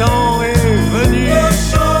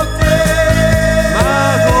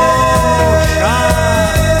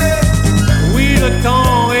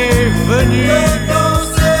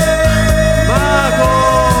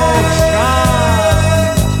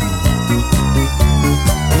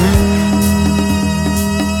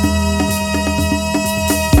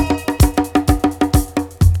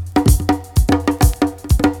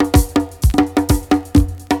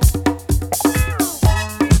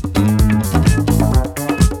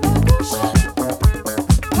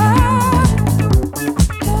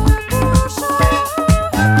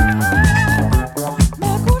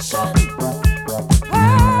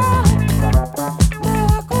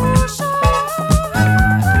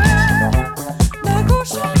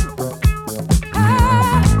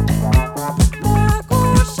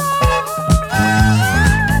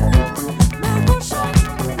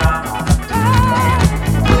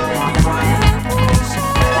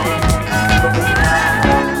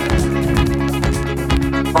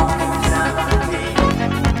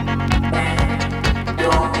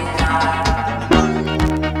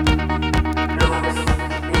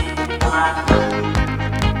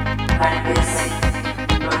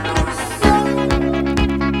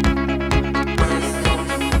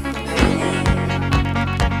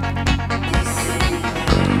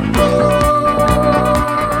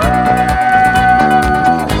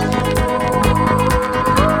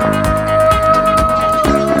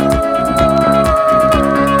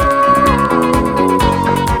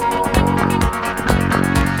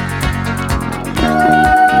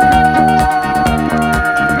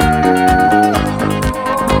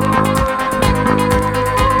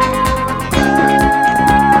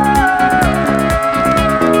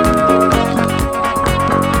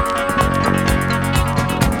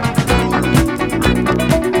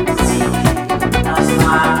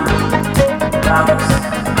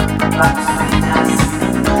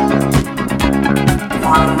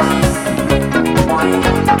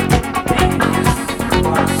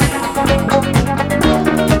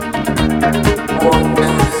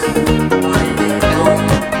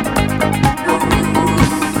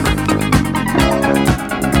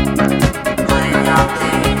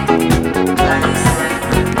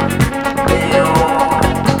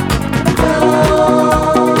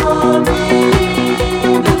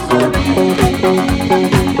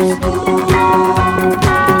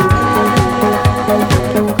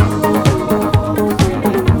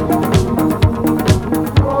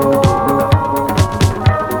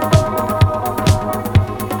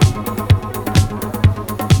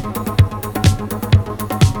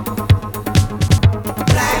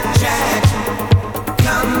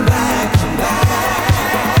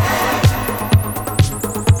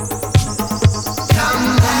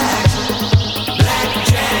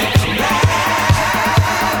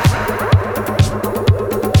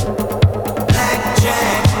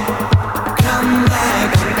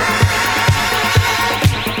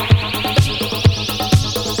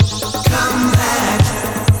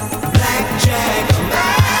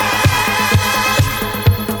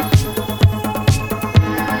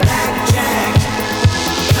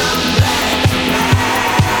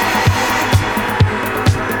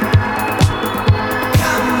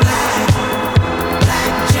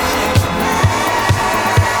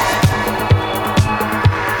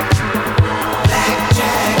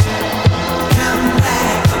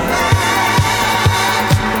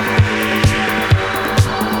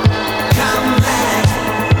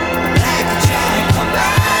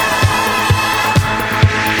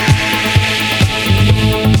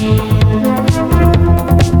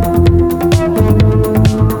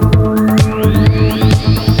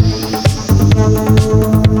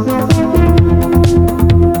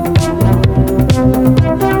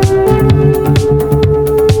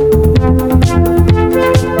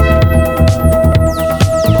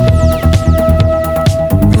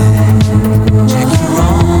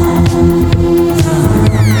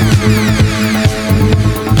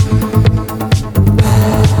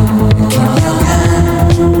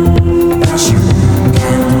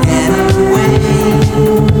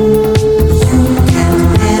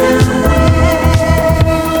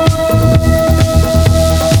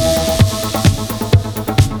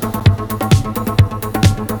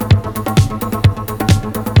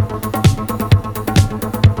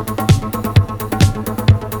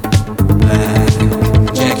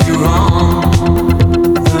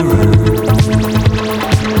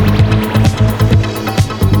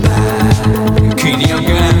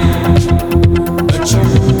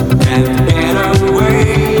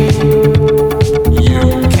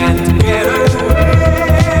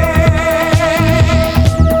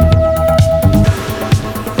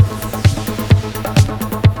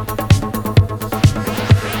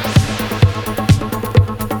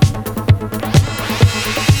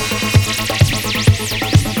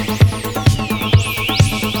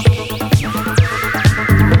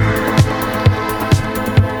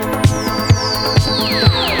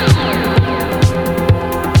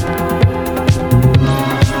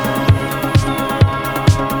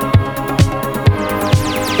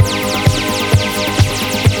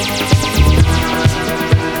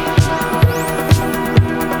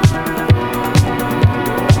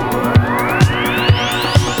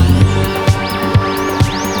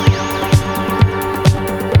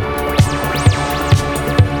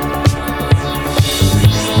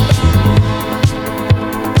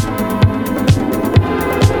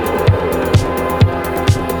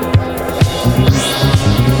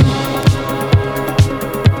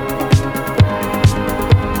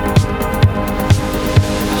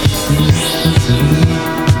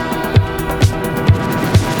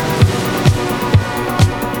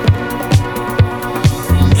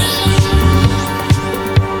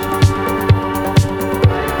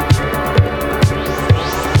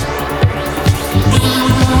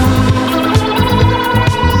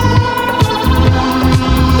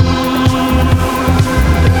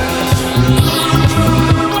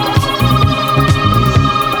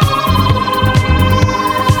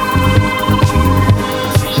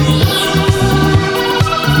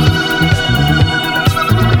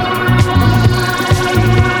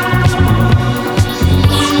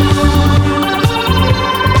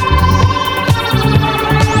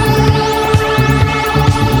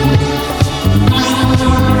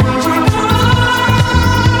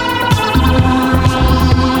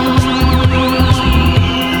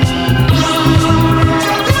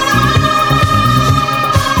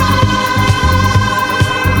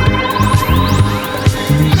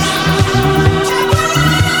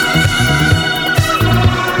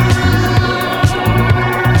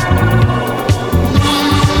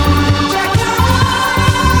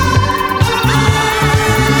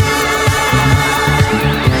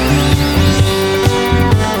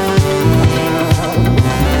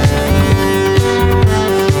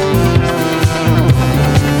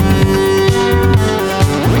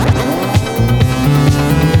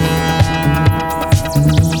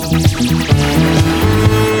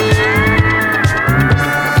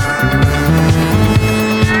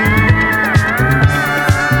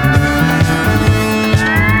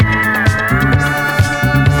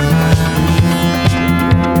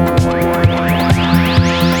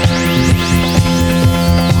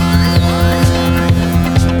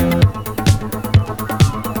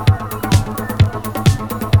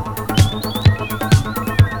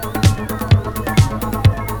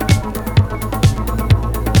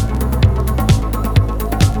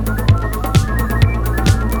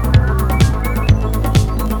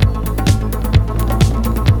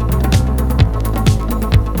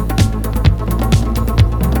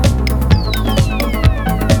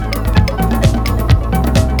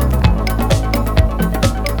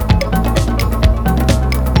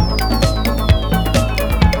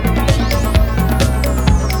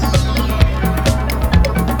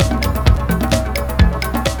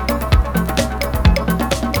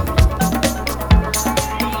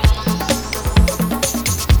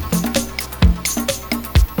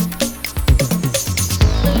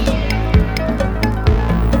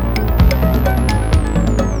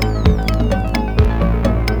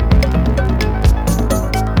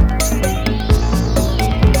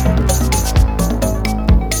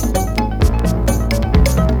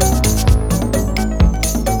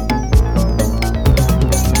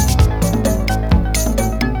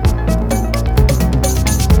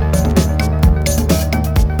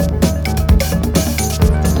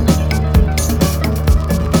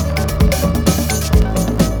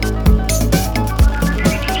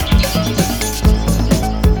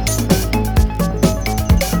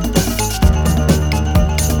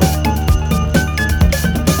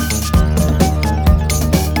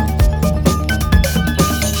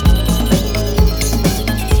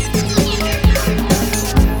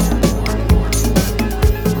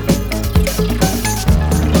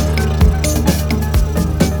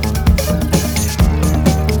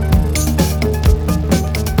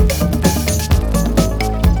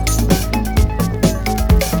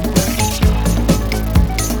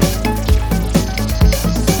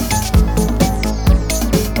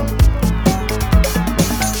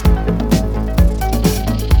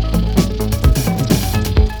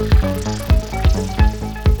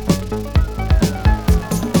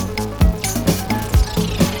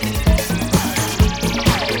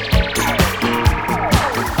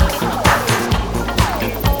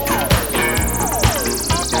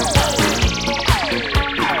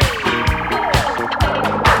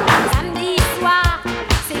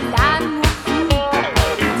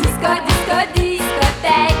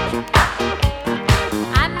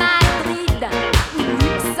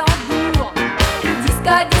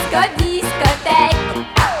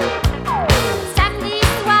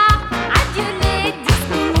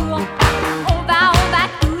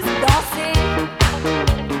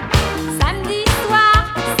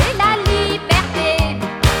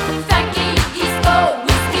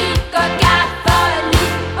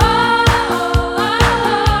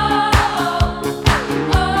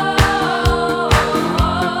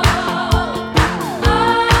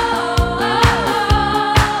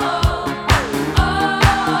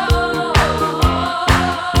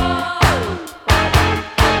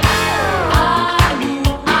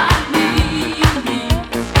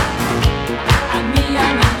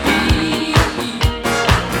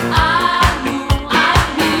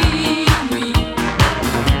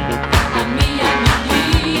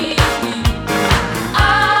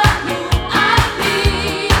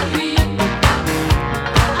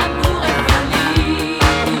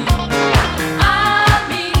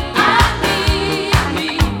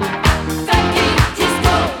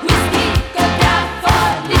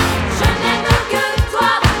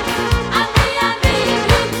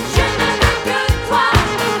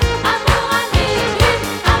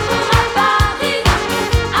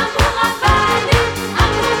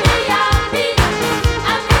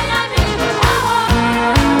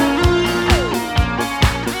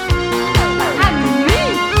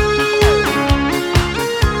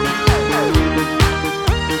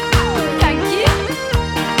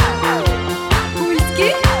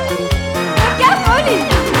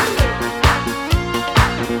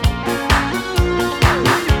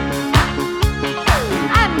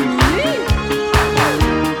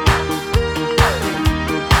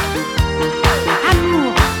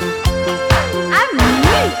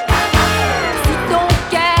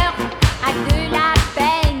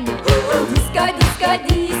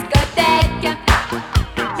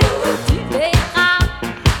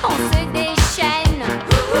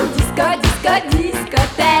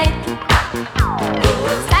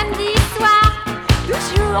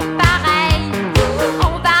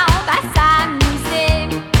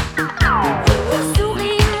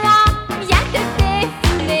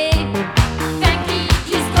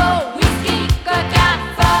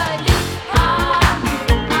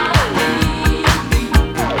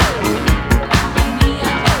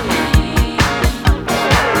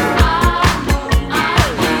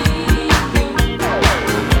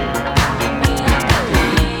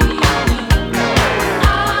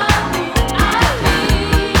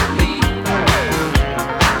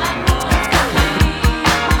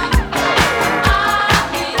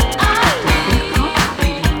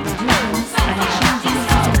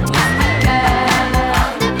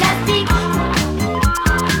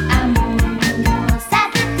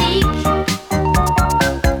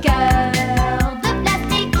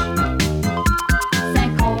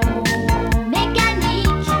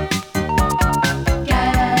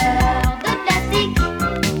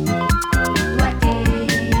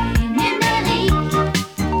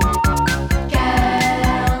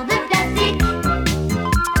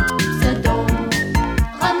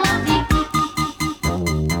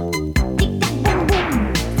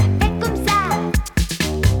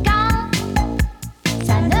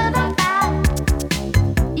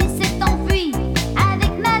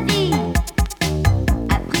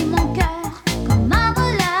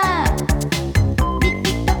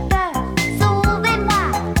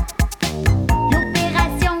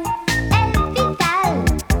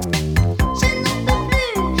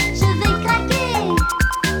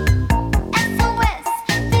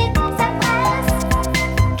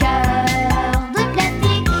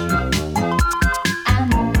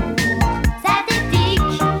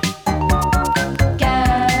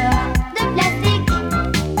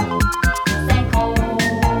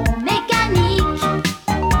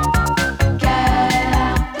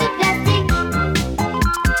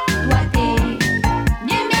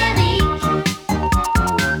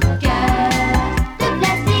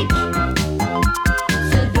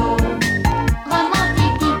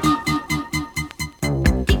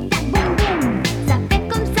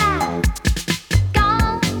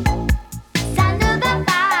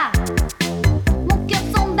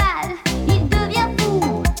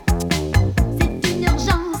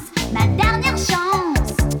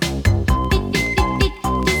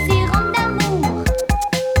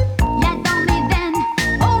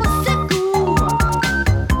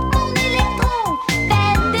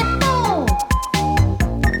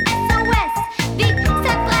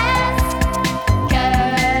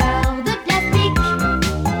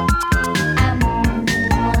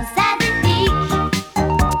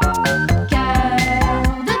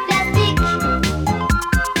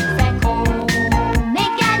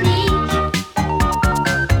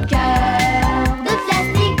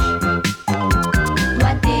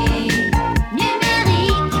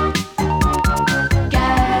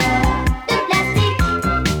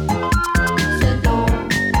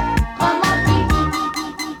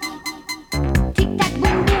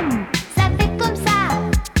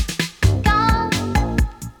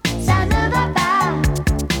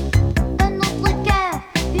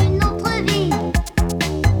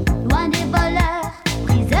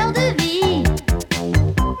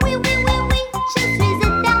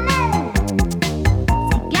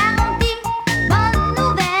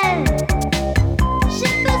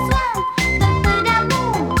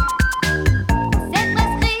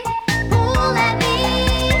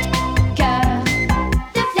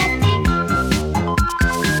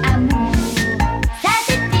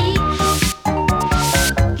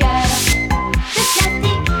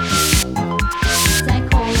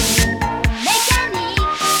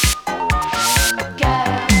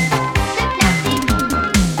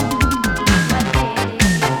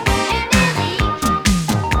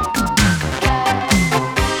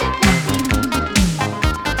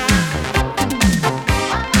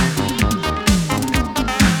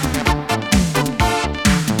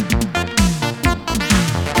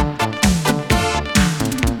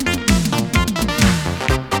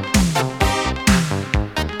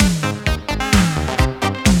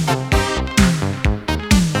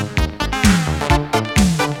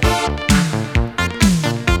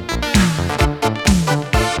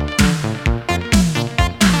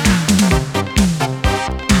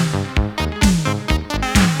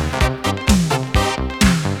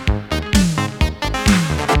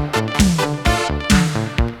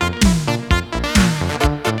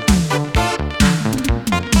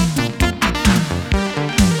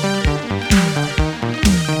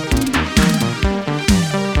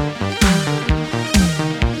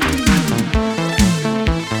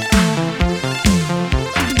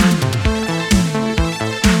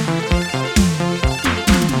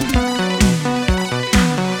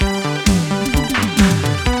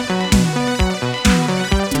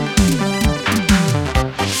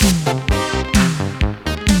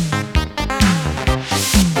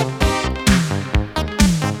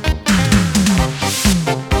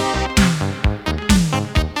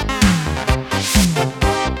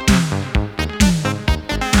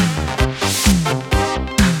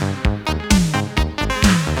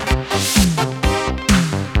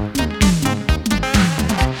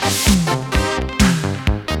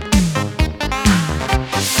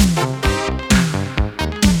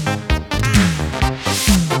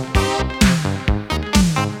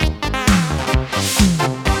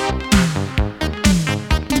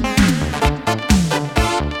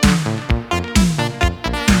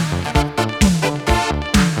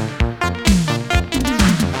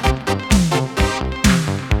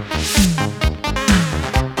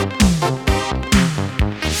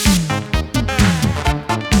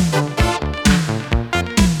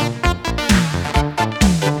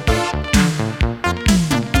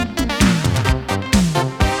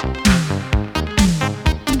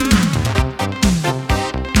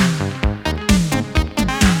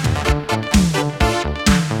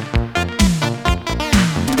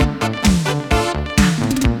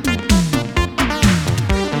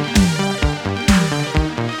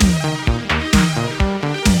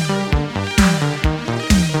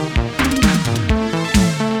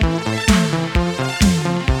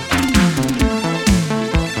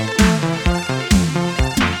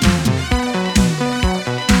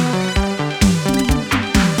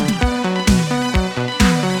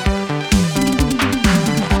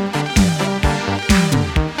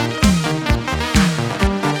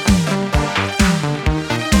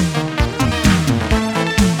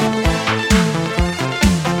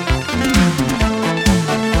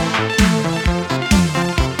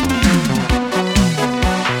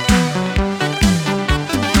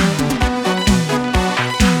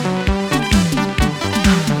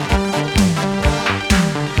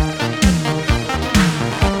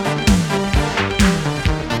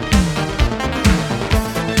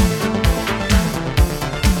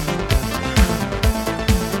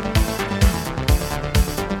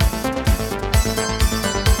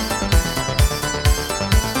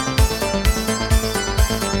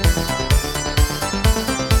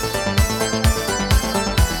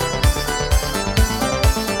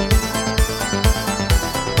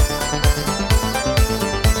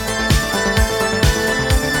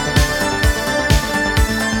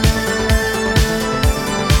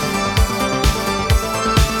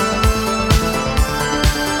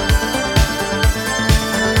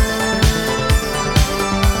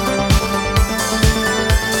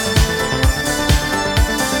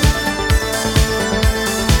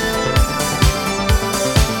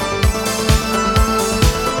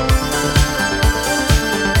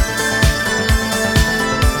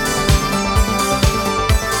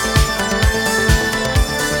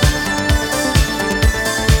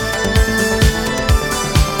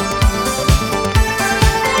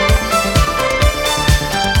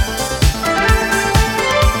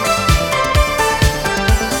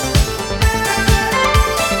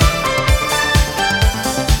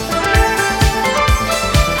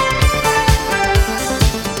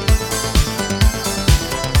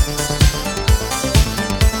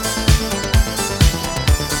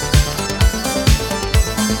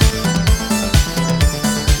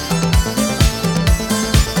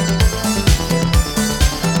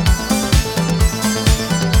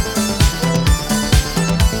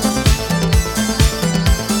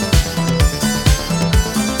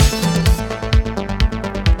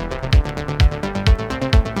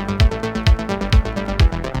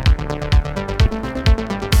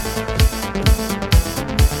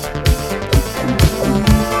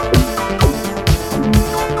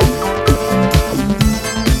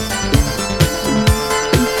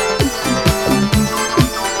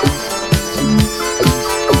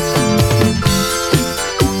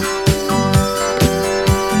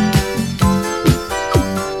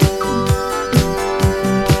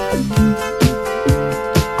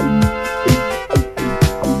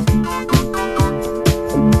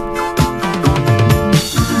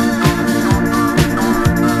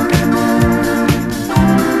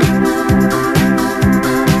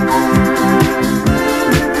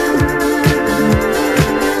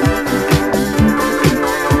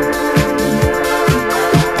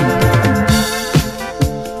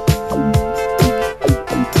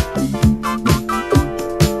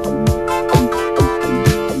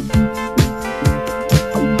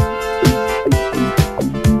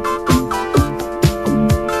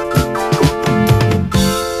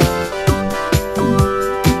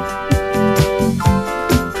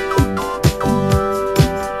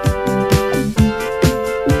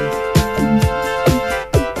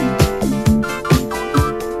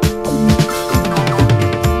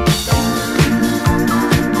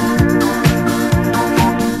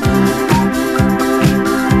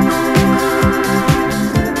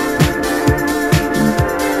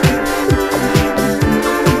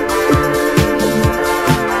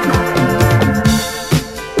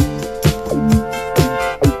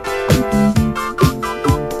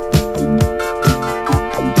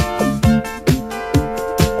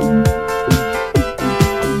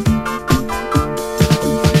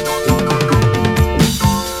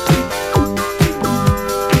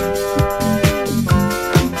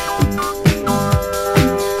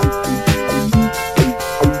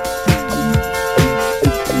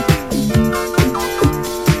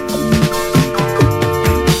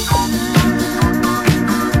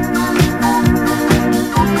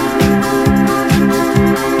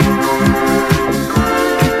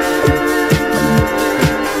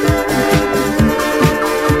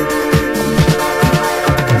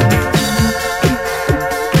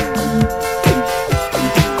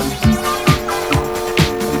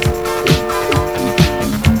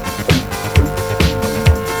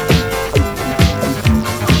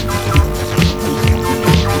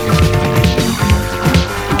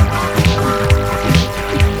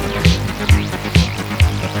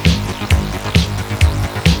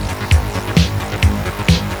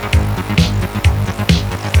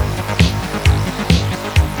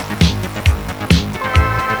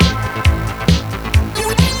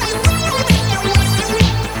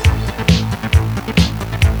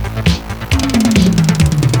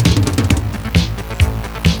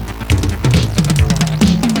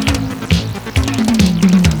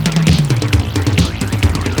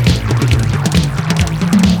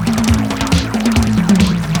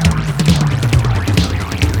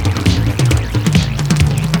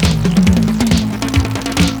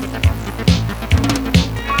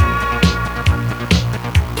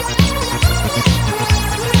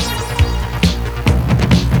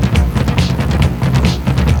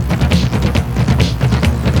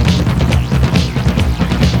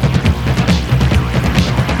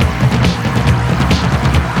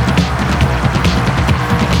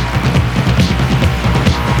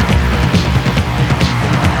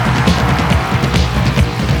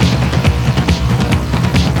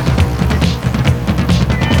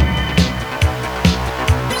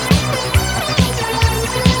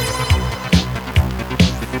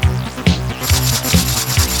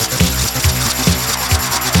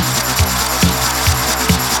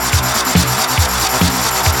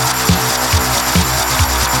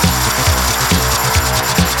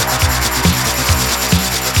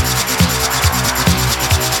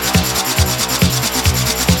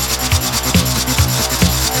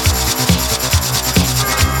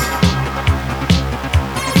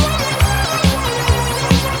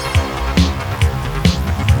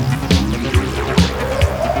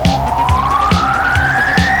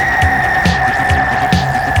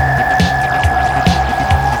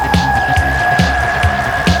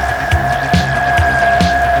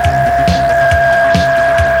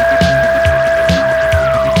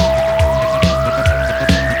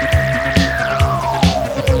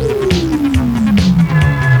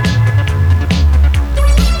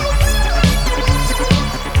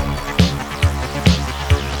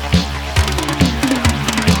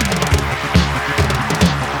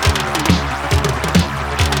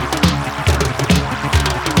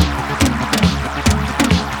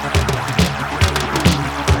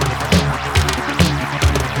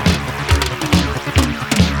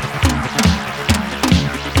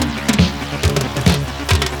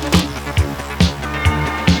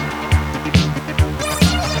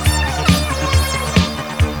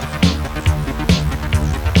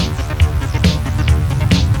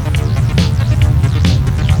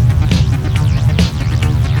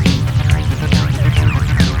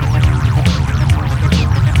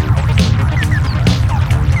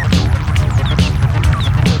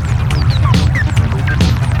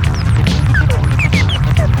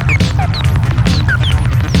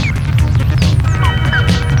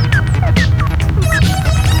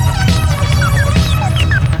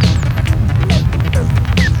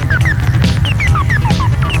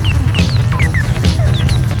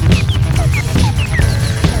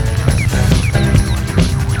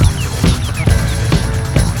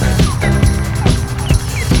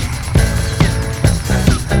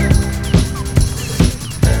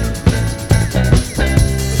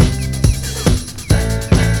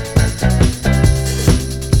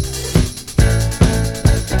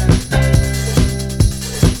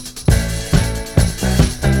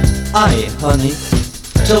 Hi, honey.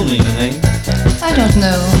 Tell me the name. I don't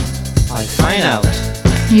know. I find out.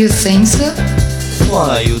 You think so? What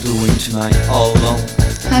are you doing tonight all alone?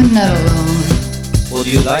 I'm not alone. Would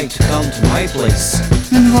you like to come to my place?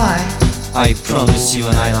 And why? I promise you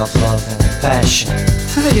a night of love and passion.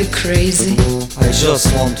 Are you crazy? I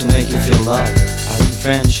just want to make you feel love. I'm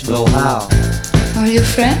French, know how. Are you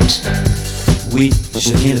French? Oui,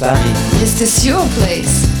 je viens de Paris. Is this your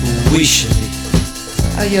place? Oui, chérie.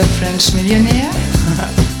 Are you a French millionaire?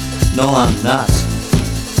 No, I'm not.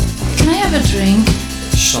 Can I have a drink?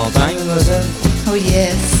 Champagne, mademoiselle? Oh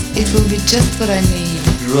yes, it will be just what I need.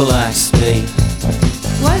 Relax, babe.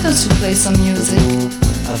 Why don't you play some music?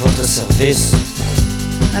 À votre service.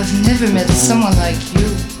 I've never met someone like you.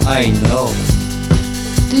 I know.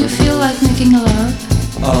 Do you feel like making love?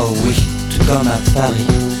 Oh oui, tout comme à Paris.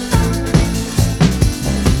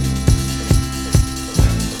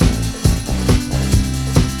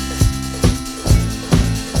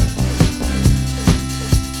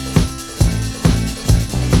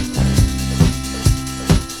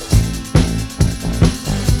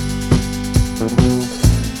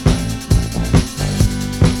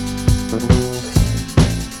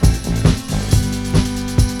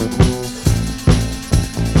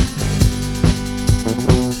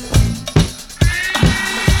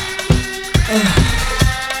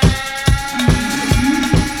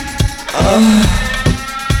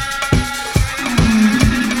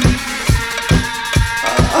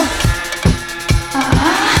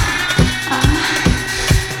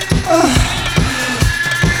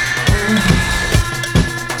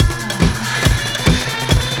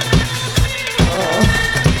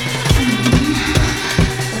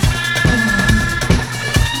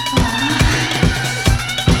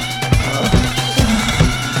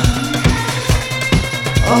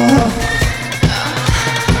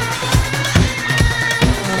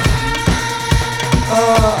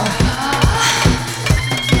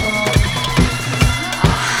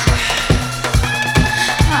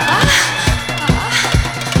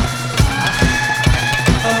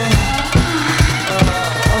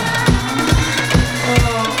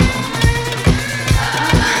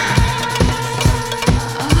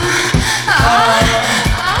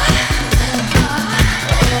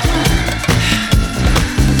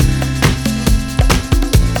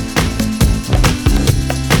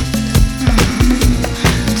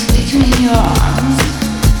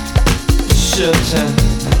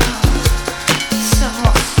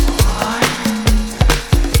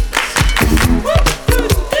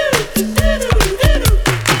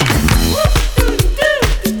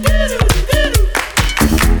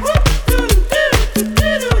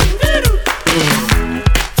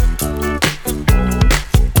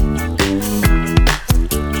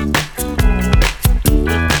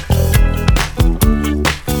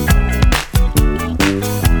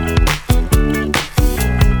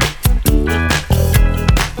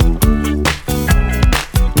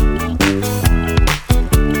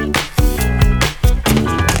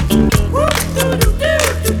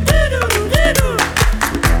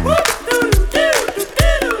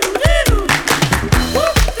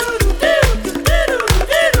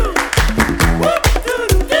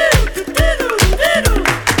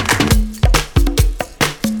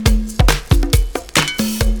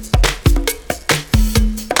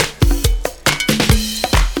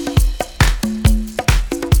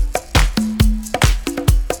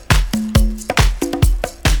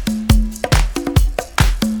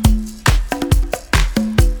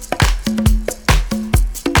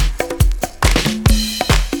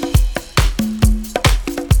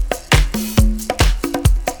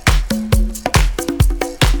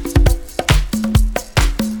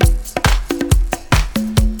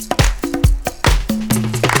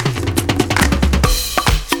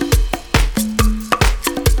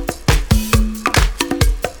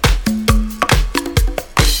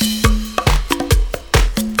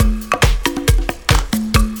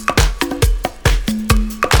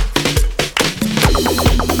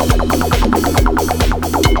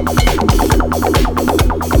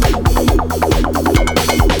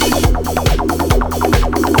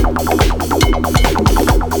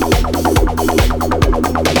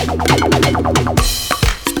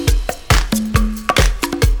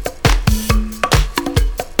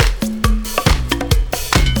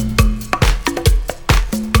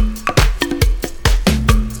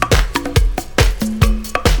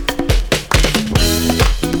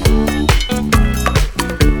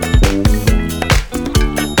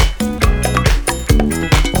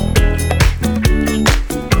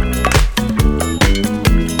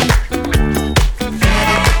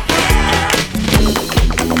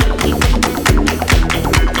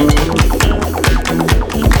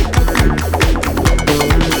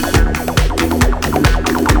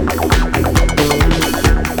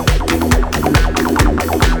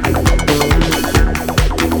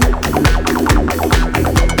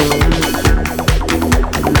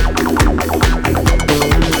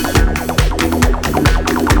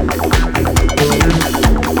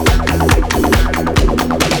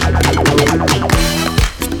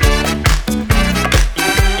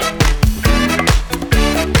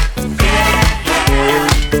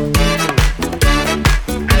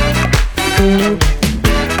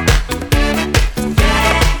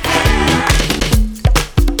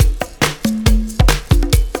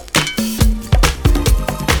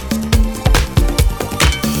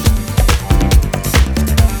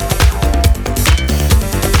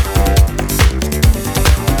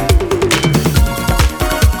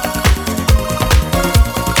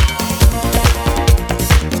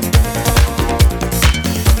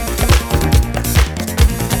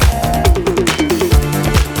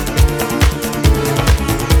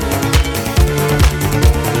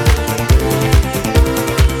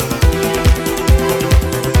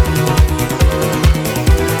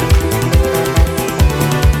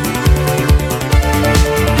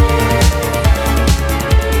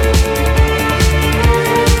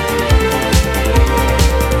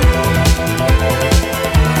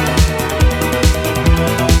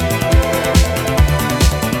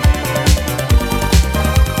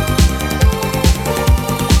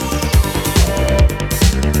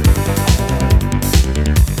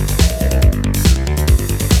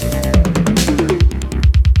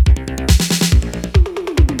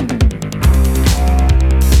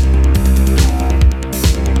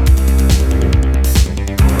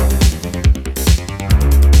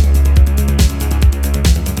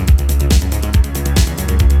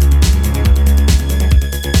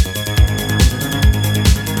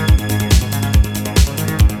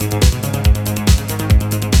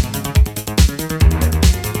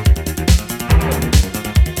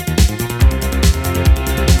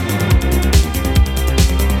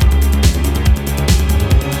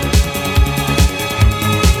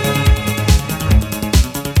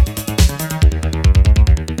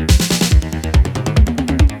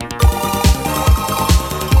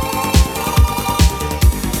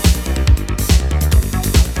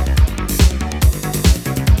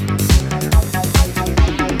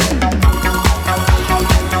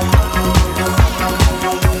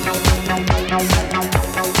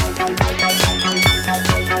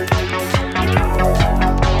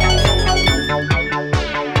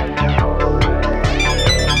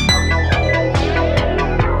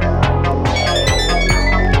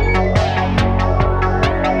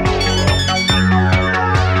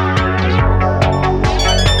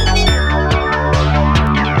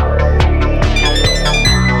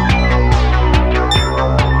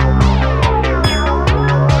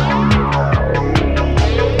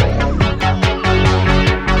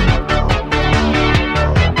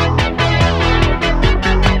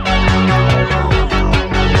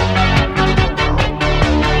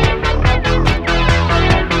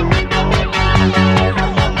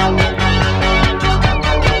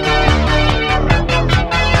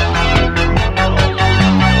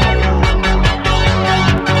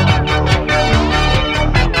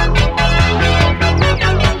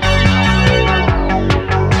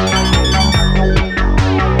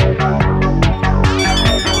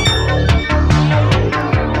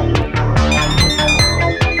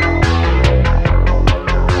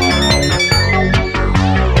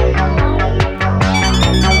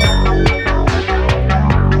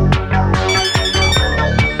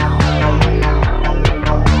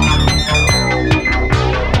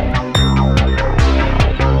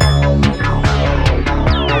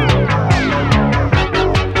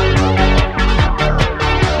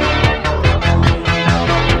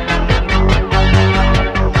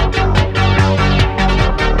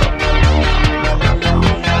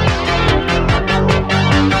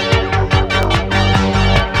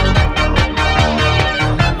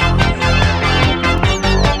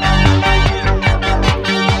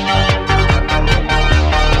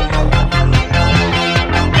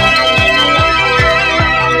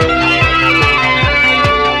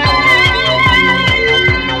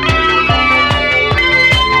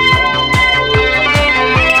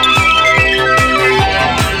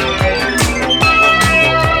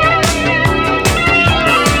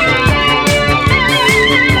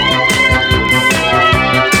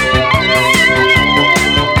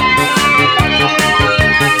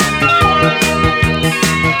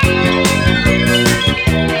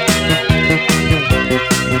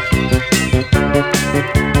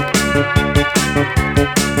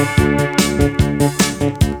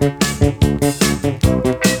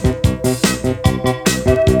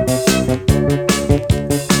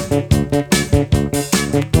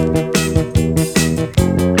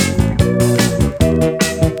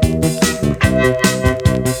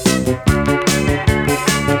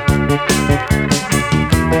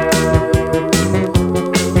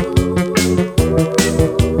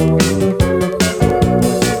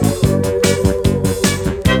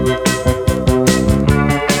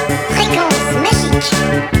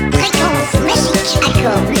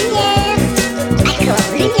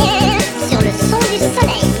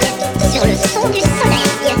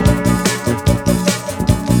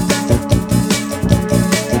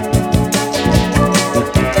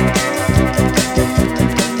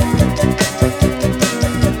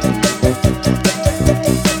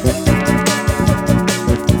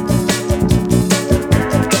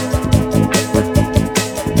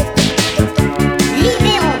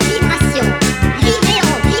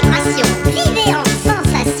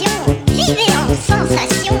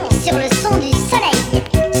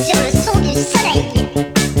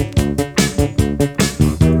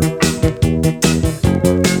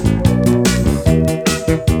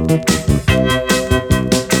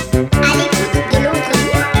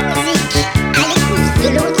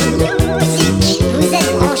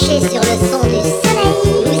 sur le son du soleil.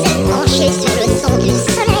 Vous êtes branchés sur le son du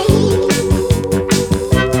soleil.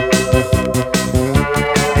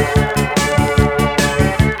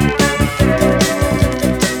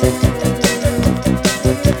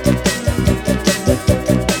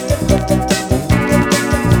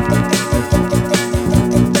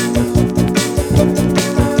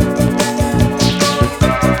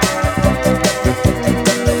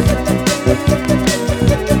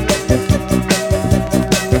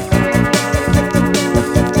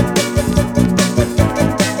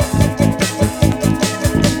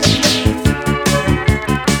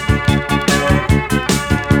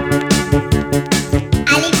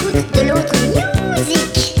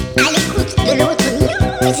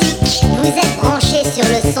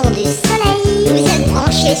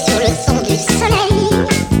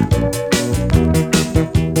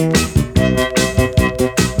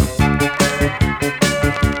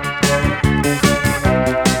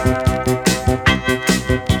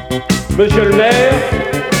 Monsieur le maire,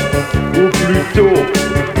 ou plutôt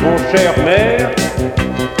mon cher maire,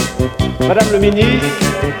 Madame le ministre,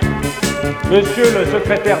 Monsieur le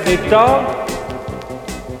secrétaire d'État,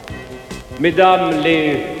 Mesdames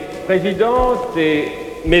les présidentes et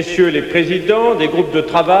Messieurs les présidents des groupes de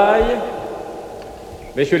travail,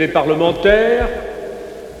 Messieurs les parlementaires,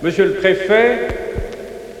 Monsieur le préfet,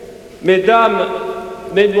 Mesdames,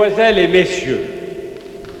 Mesdemoiselles et Messieurs,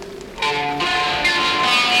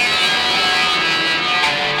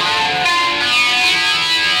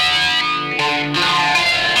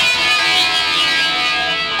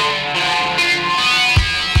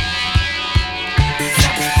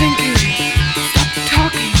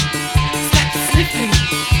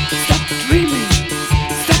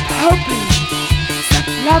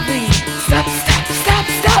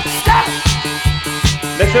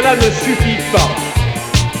 mais cela ne suffit pas.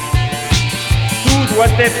 Tout doit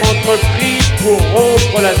être entrepris pour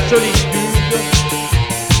rompre la solitude.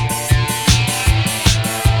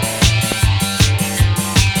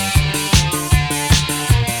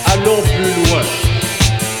 Allons plus loin.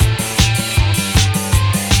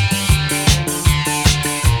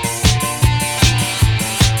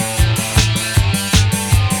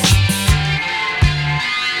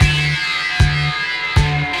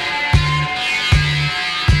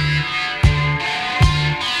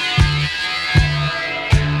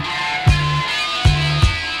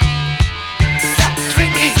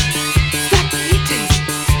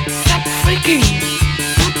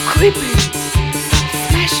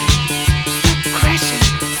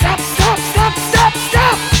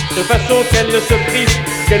 De façon qu'elle ne se prive,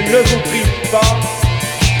 qu'elle ne vous prive pas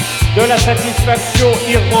de la satisfaction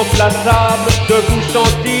irremplaçable de vous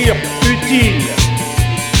sentir utile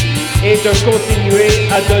et de continuer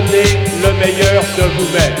à donner le meilleur de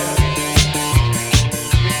vous-même.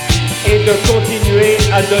 Et de continuer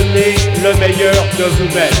à donner le meilleur de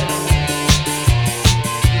vous-même.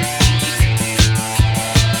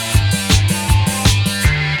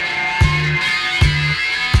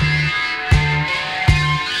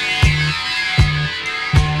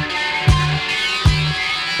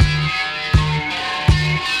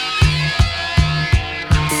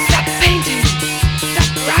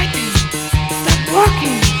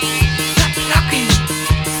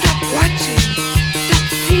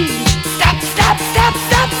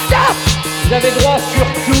 Vous avez droit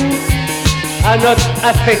surtout à notre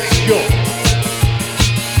affection.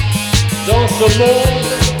 Dans ce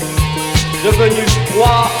monde devenu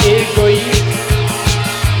froid et égoïste,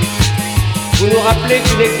 vous nous rappelez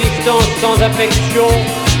qu'une existence sans affection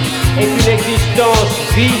est une existence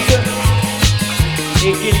vide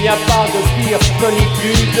et qu'il n'y a pas de pire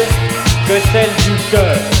solitude que celle du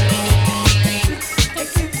cœur.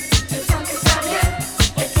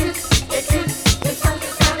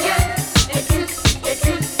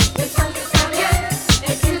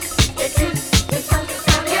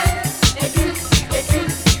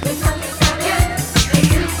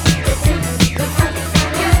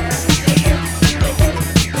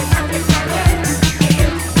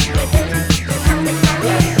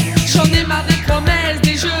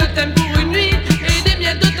 Des je t'aime pour une nuit et des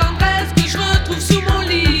miettes de tendresse que je retrouve sous mon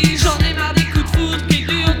lit.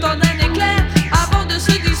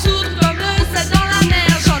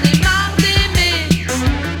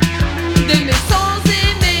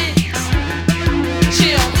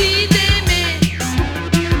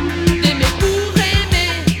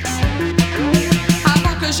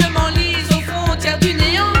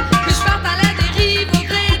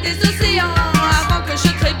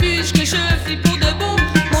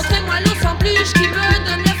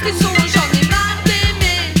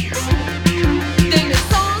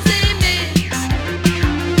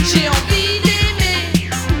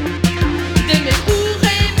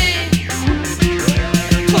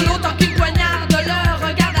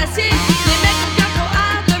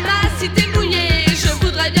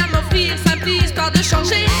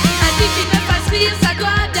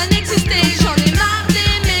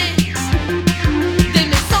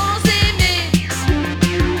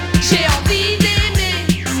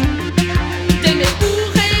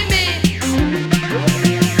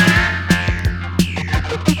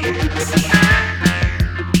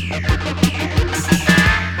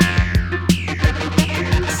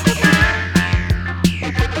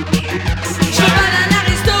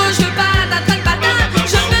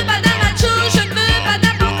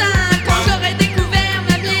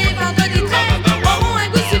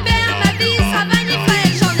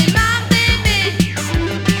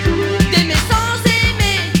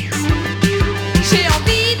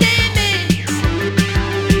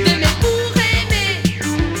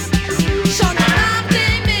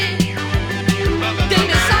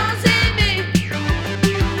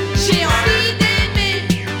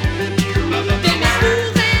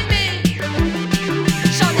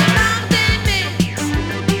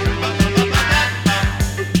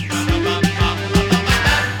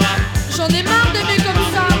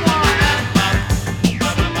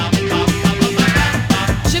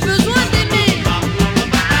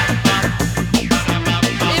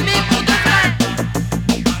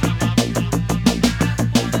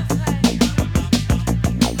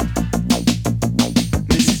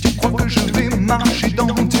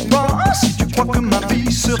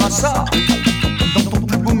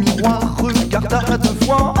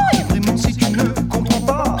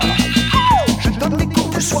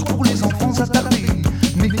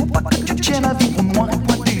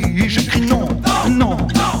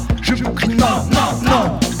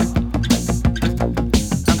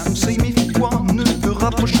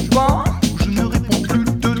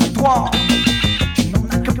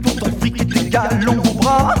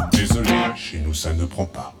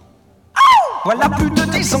 trompe pas. Voilà plus de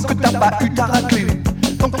 10 ans que t'as pas eu ta raclée.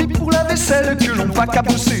 Tant pis pour la vaisselle que l'on va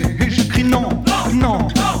cabosser. Et je crie non, non,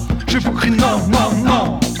 je vous crie non, non,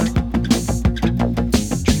 non.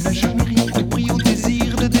 Tu n'as jamais rien compris au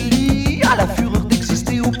désir de délit, à la fureur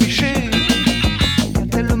d'exister au péché. Il y a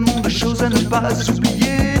tellement de choses à ne pas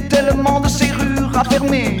oublier, tellement de serrures à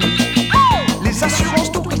fermer. Les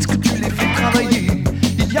assurances tout risque, tu les fais travailler.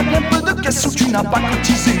 Il y a bien peu de caisses où tu n'as pas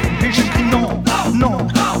cotisé. Et je crie non, non,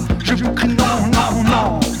 je vous crie non, non,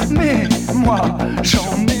 non. Mais moi,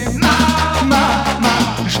 j'en ai marre, marre,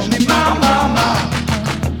 marre. J'en ai marre, marre, marre.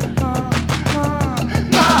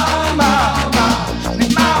 Marre, marre, marre. J'en ai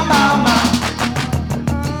marre, marre, marre.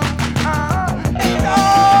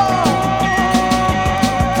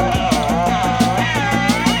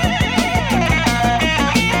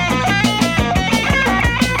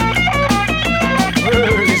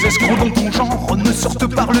 Les escrocs dans ton genre ne sortent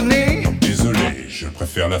par le nez. Désolé, je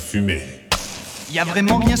préfère la fumée. Y a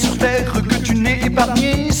vraiment rien sur terre que tu n'aies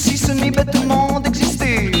épargné, si ce n'est bêtement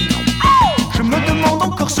d'exister. Je me demande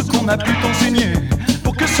encore ce qu'on a pu t'enseigner,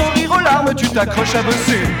 pour que sans rire aux larmes tu t'accroches à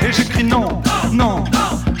bosser. Et j'écris non, non,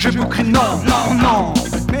 je vous crie non, non, non.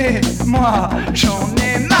 Mais moi, j'en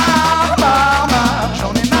ai marre, marre, marre.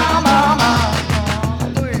 J'en ai marre, marre, marre.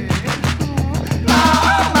 Oui.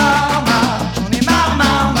 Marre, marre, marre. J'en ai marre,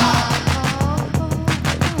 marre, marre.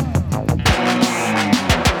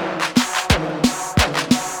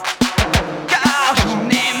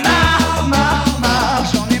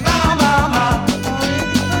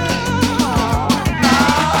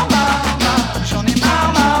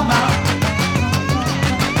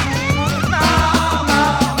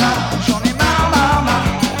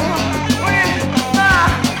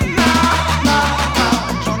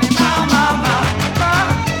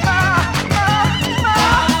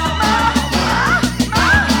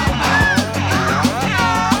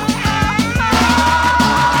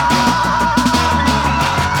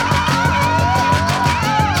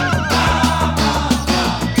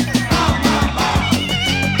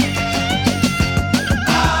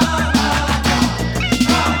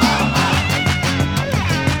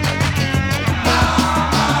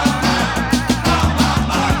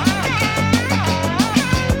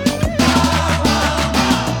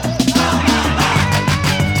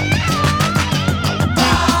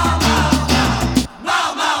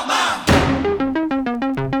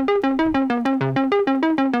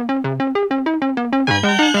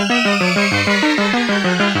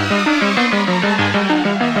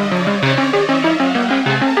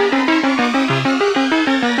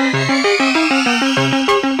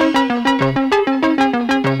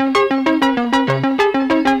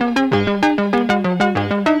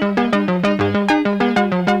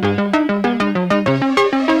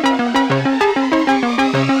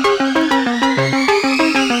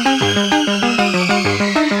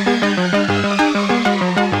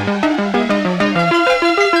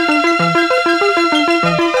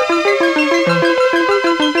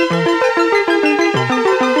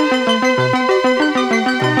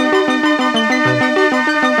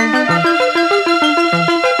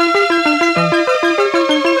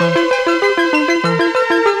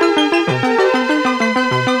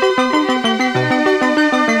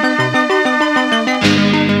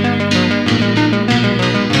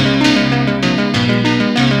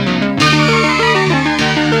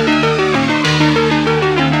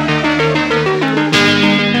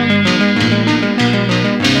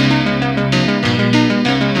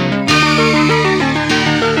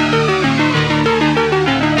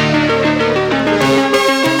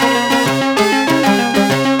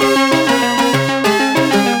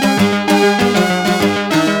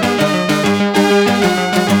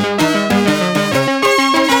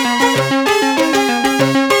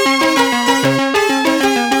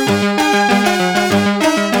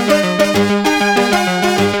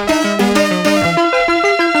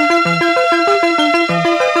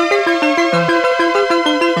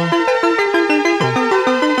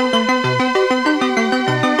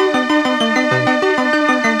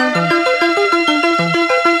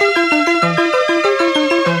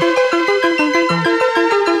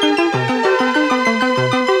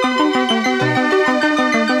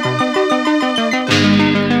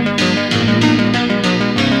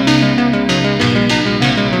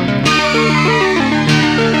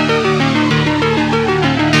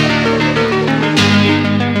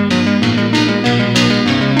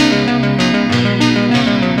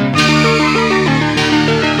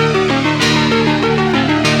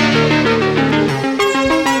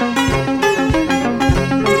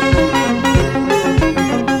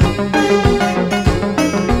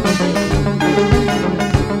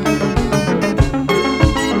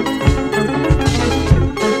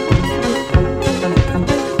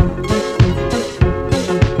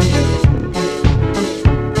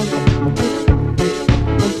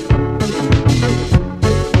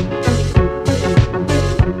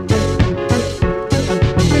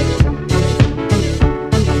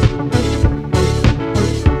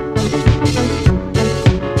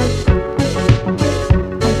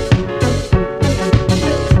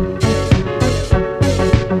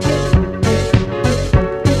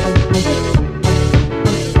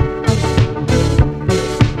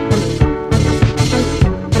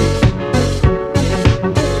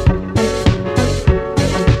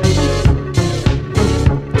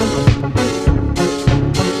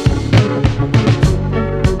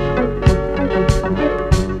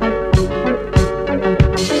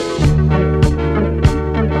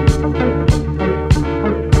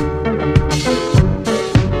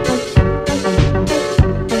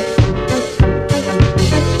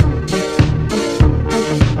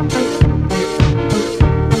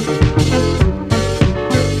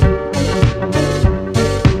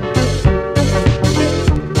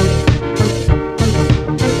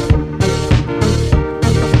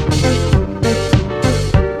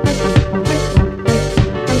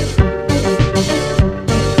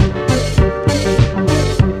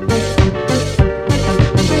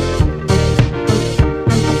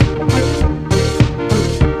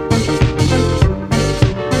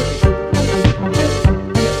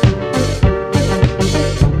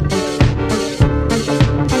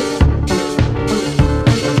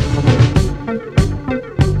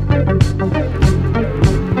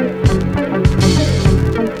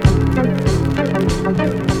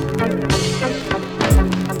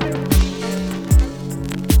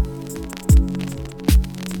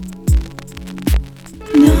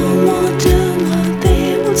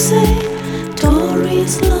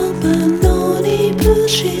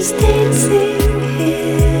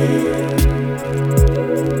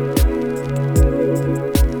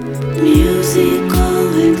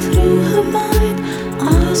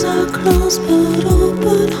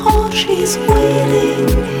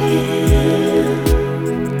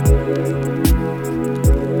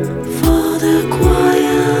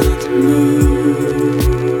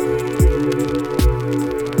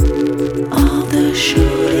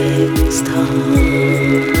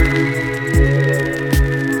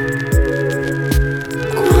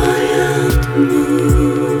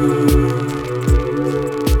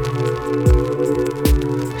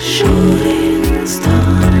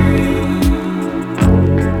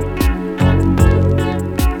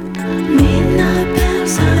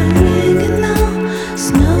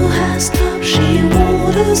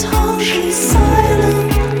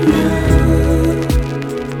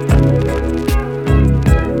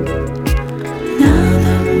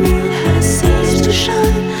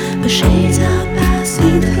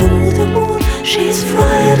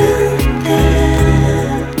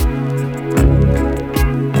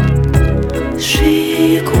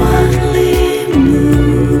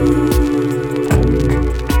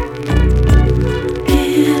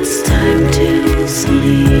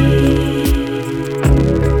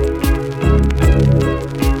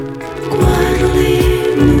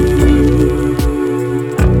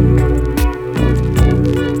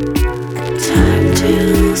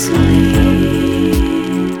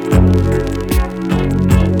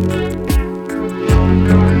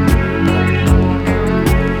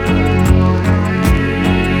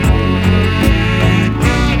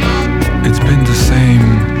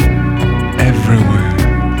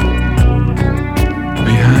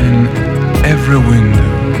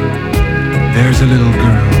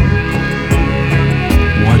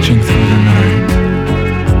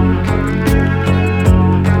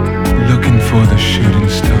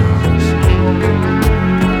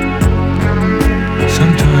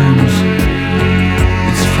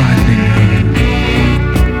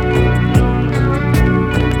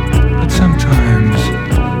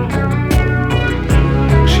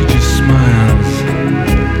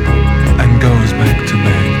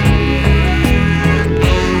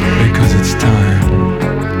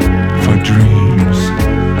 Dream.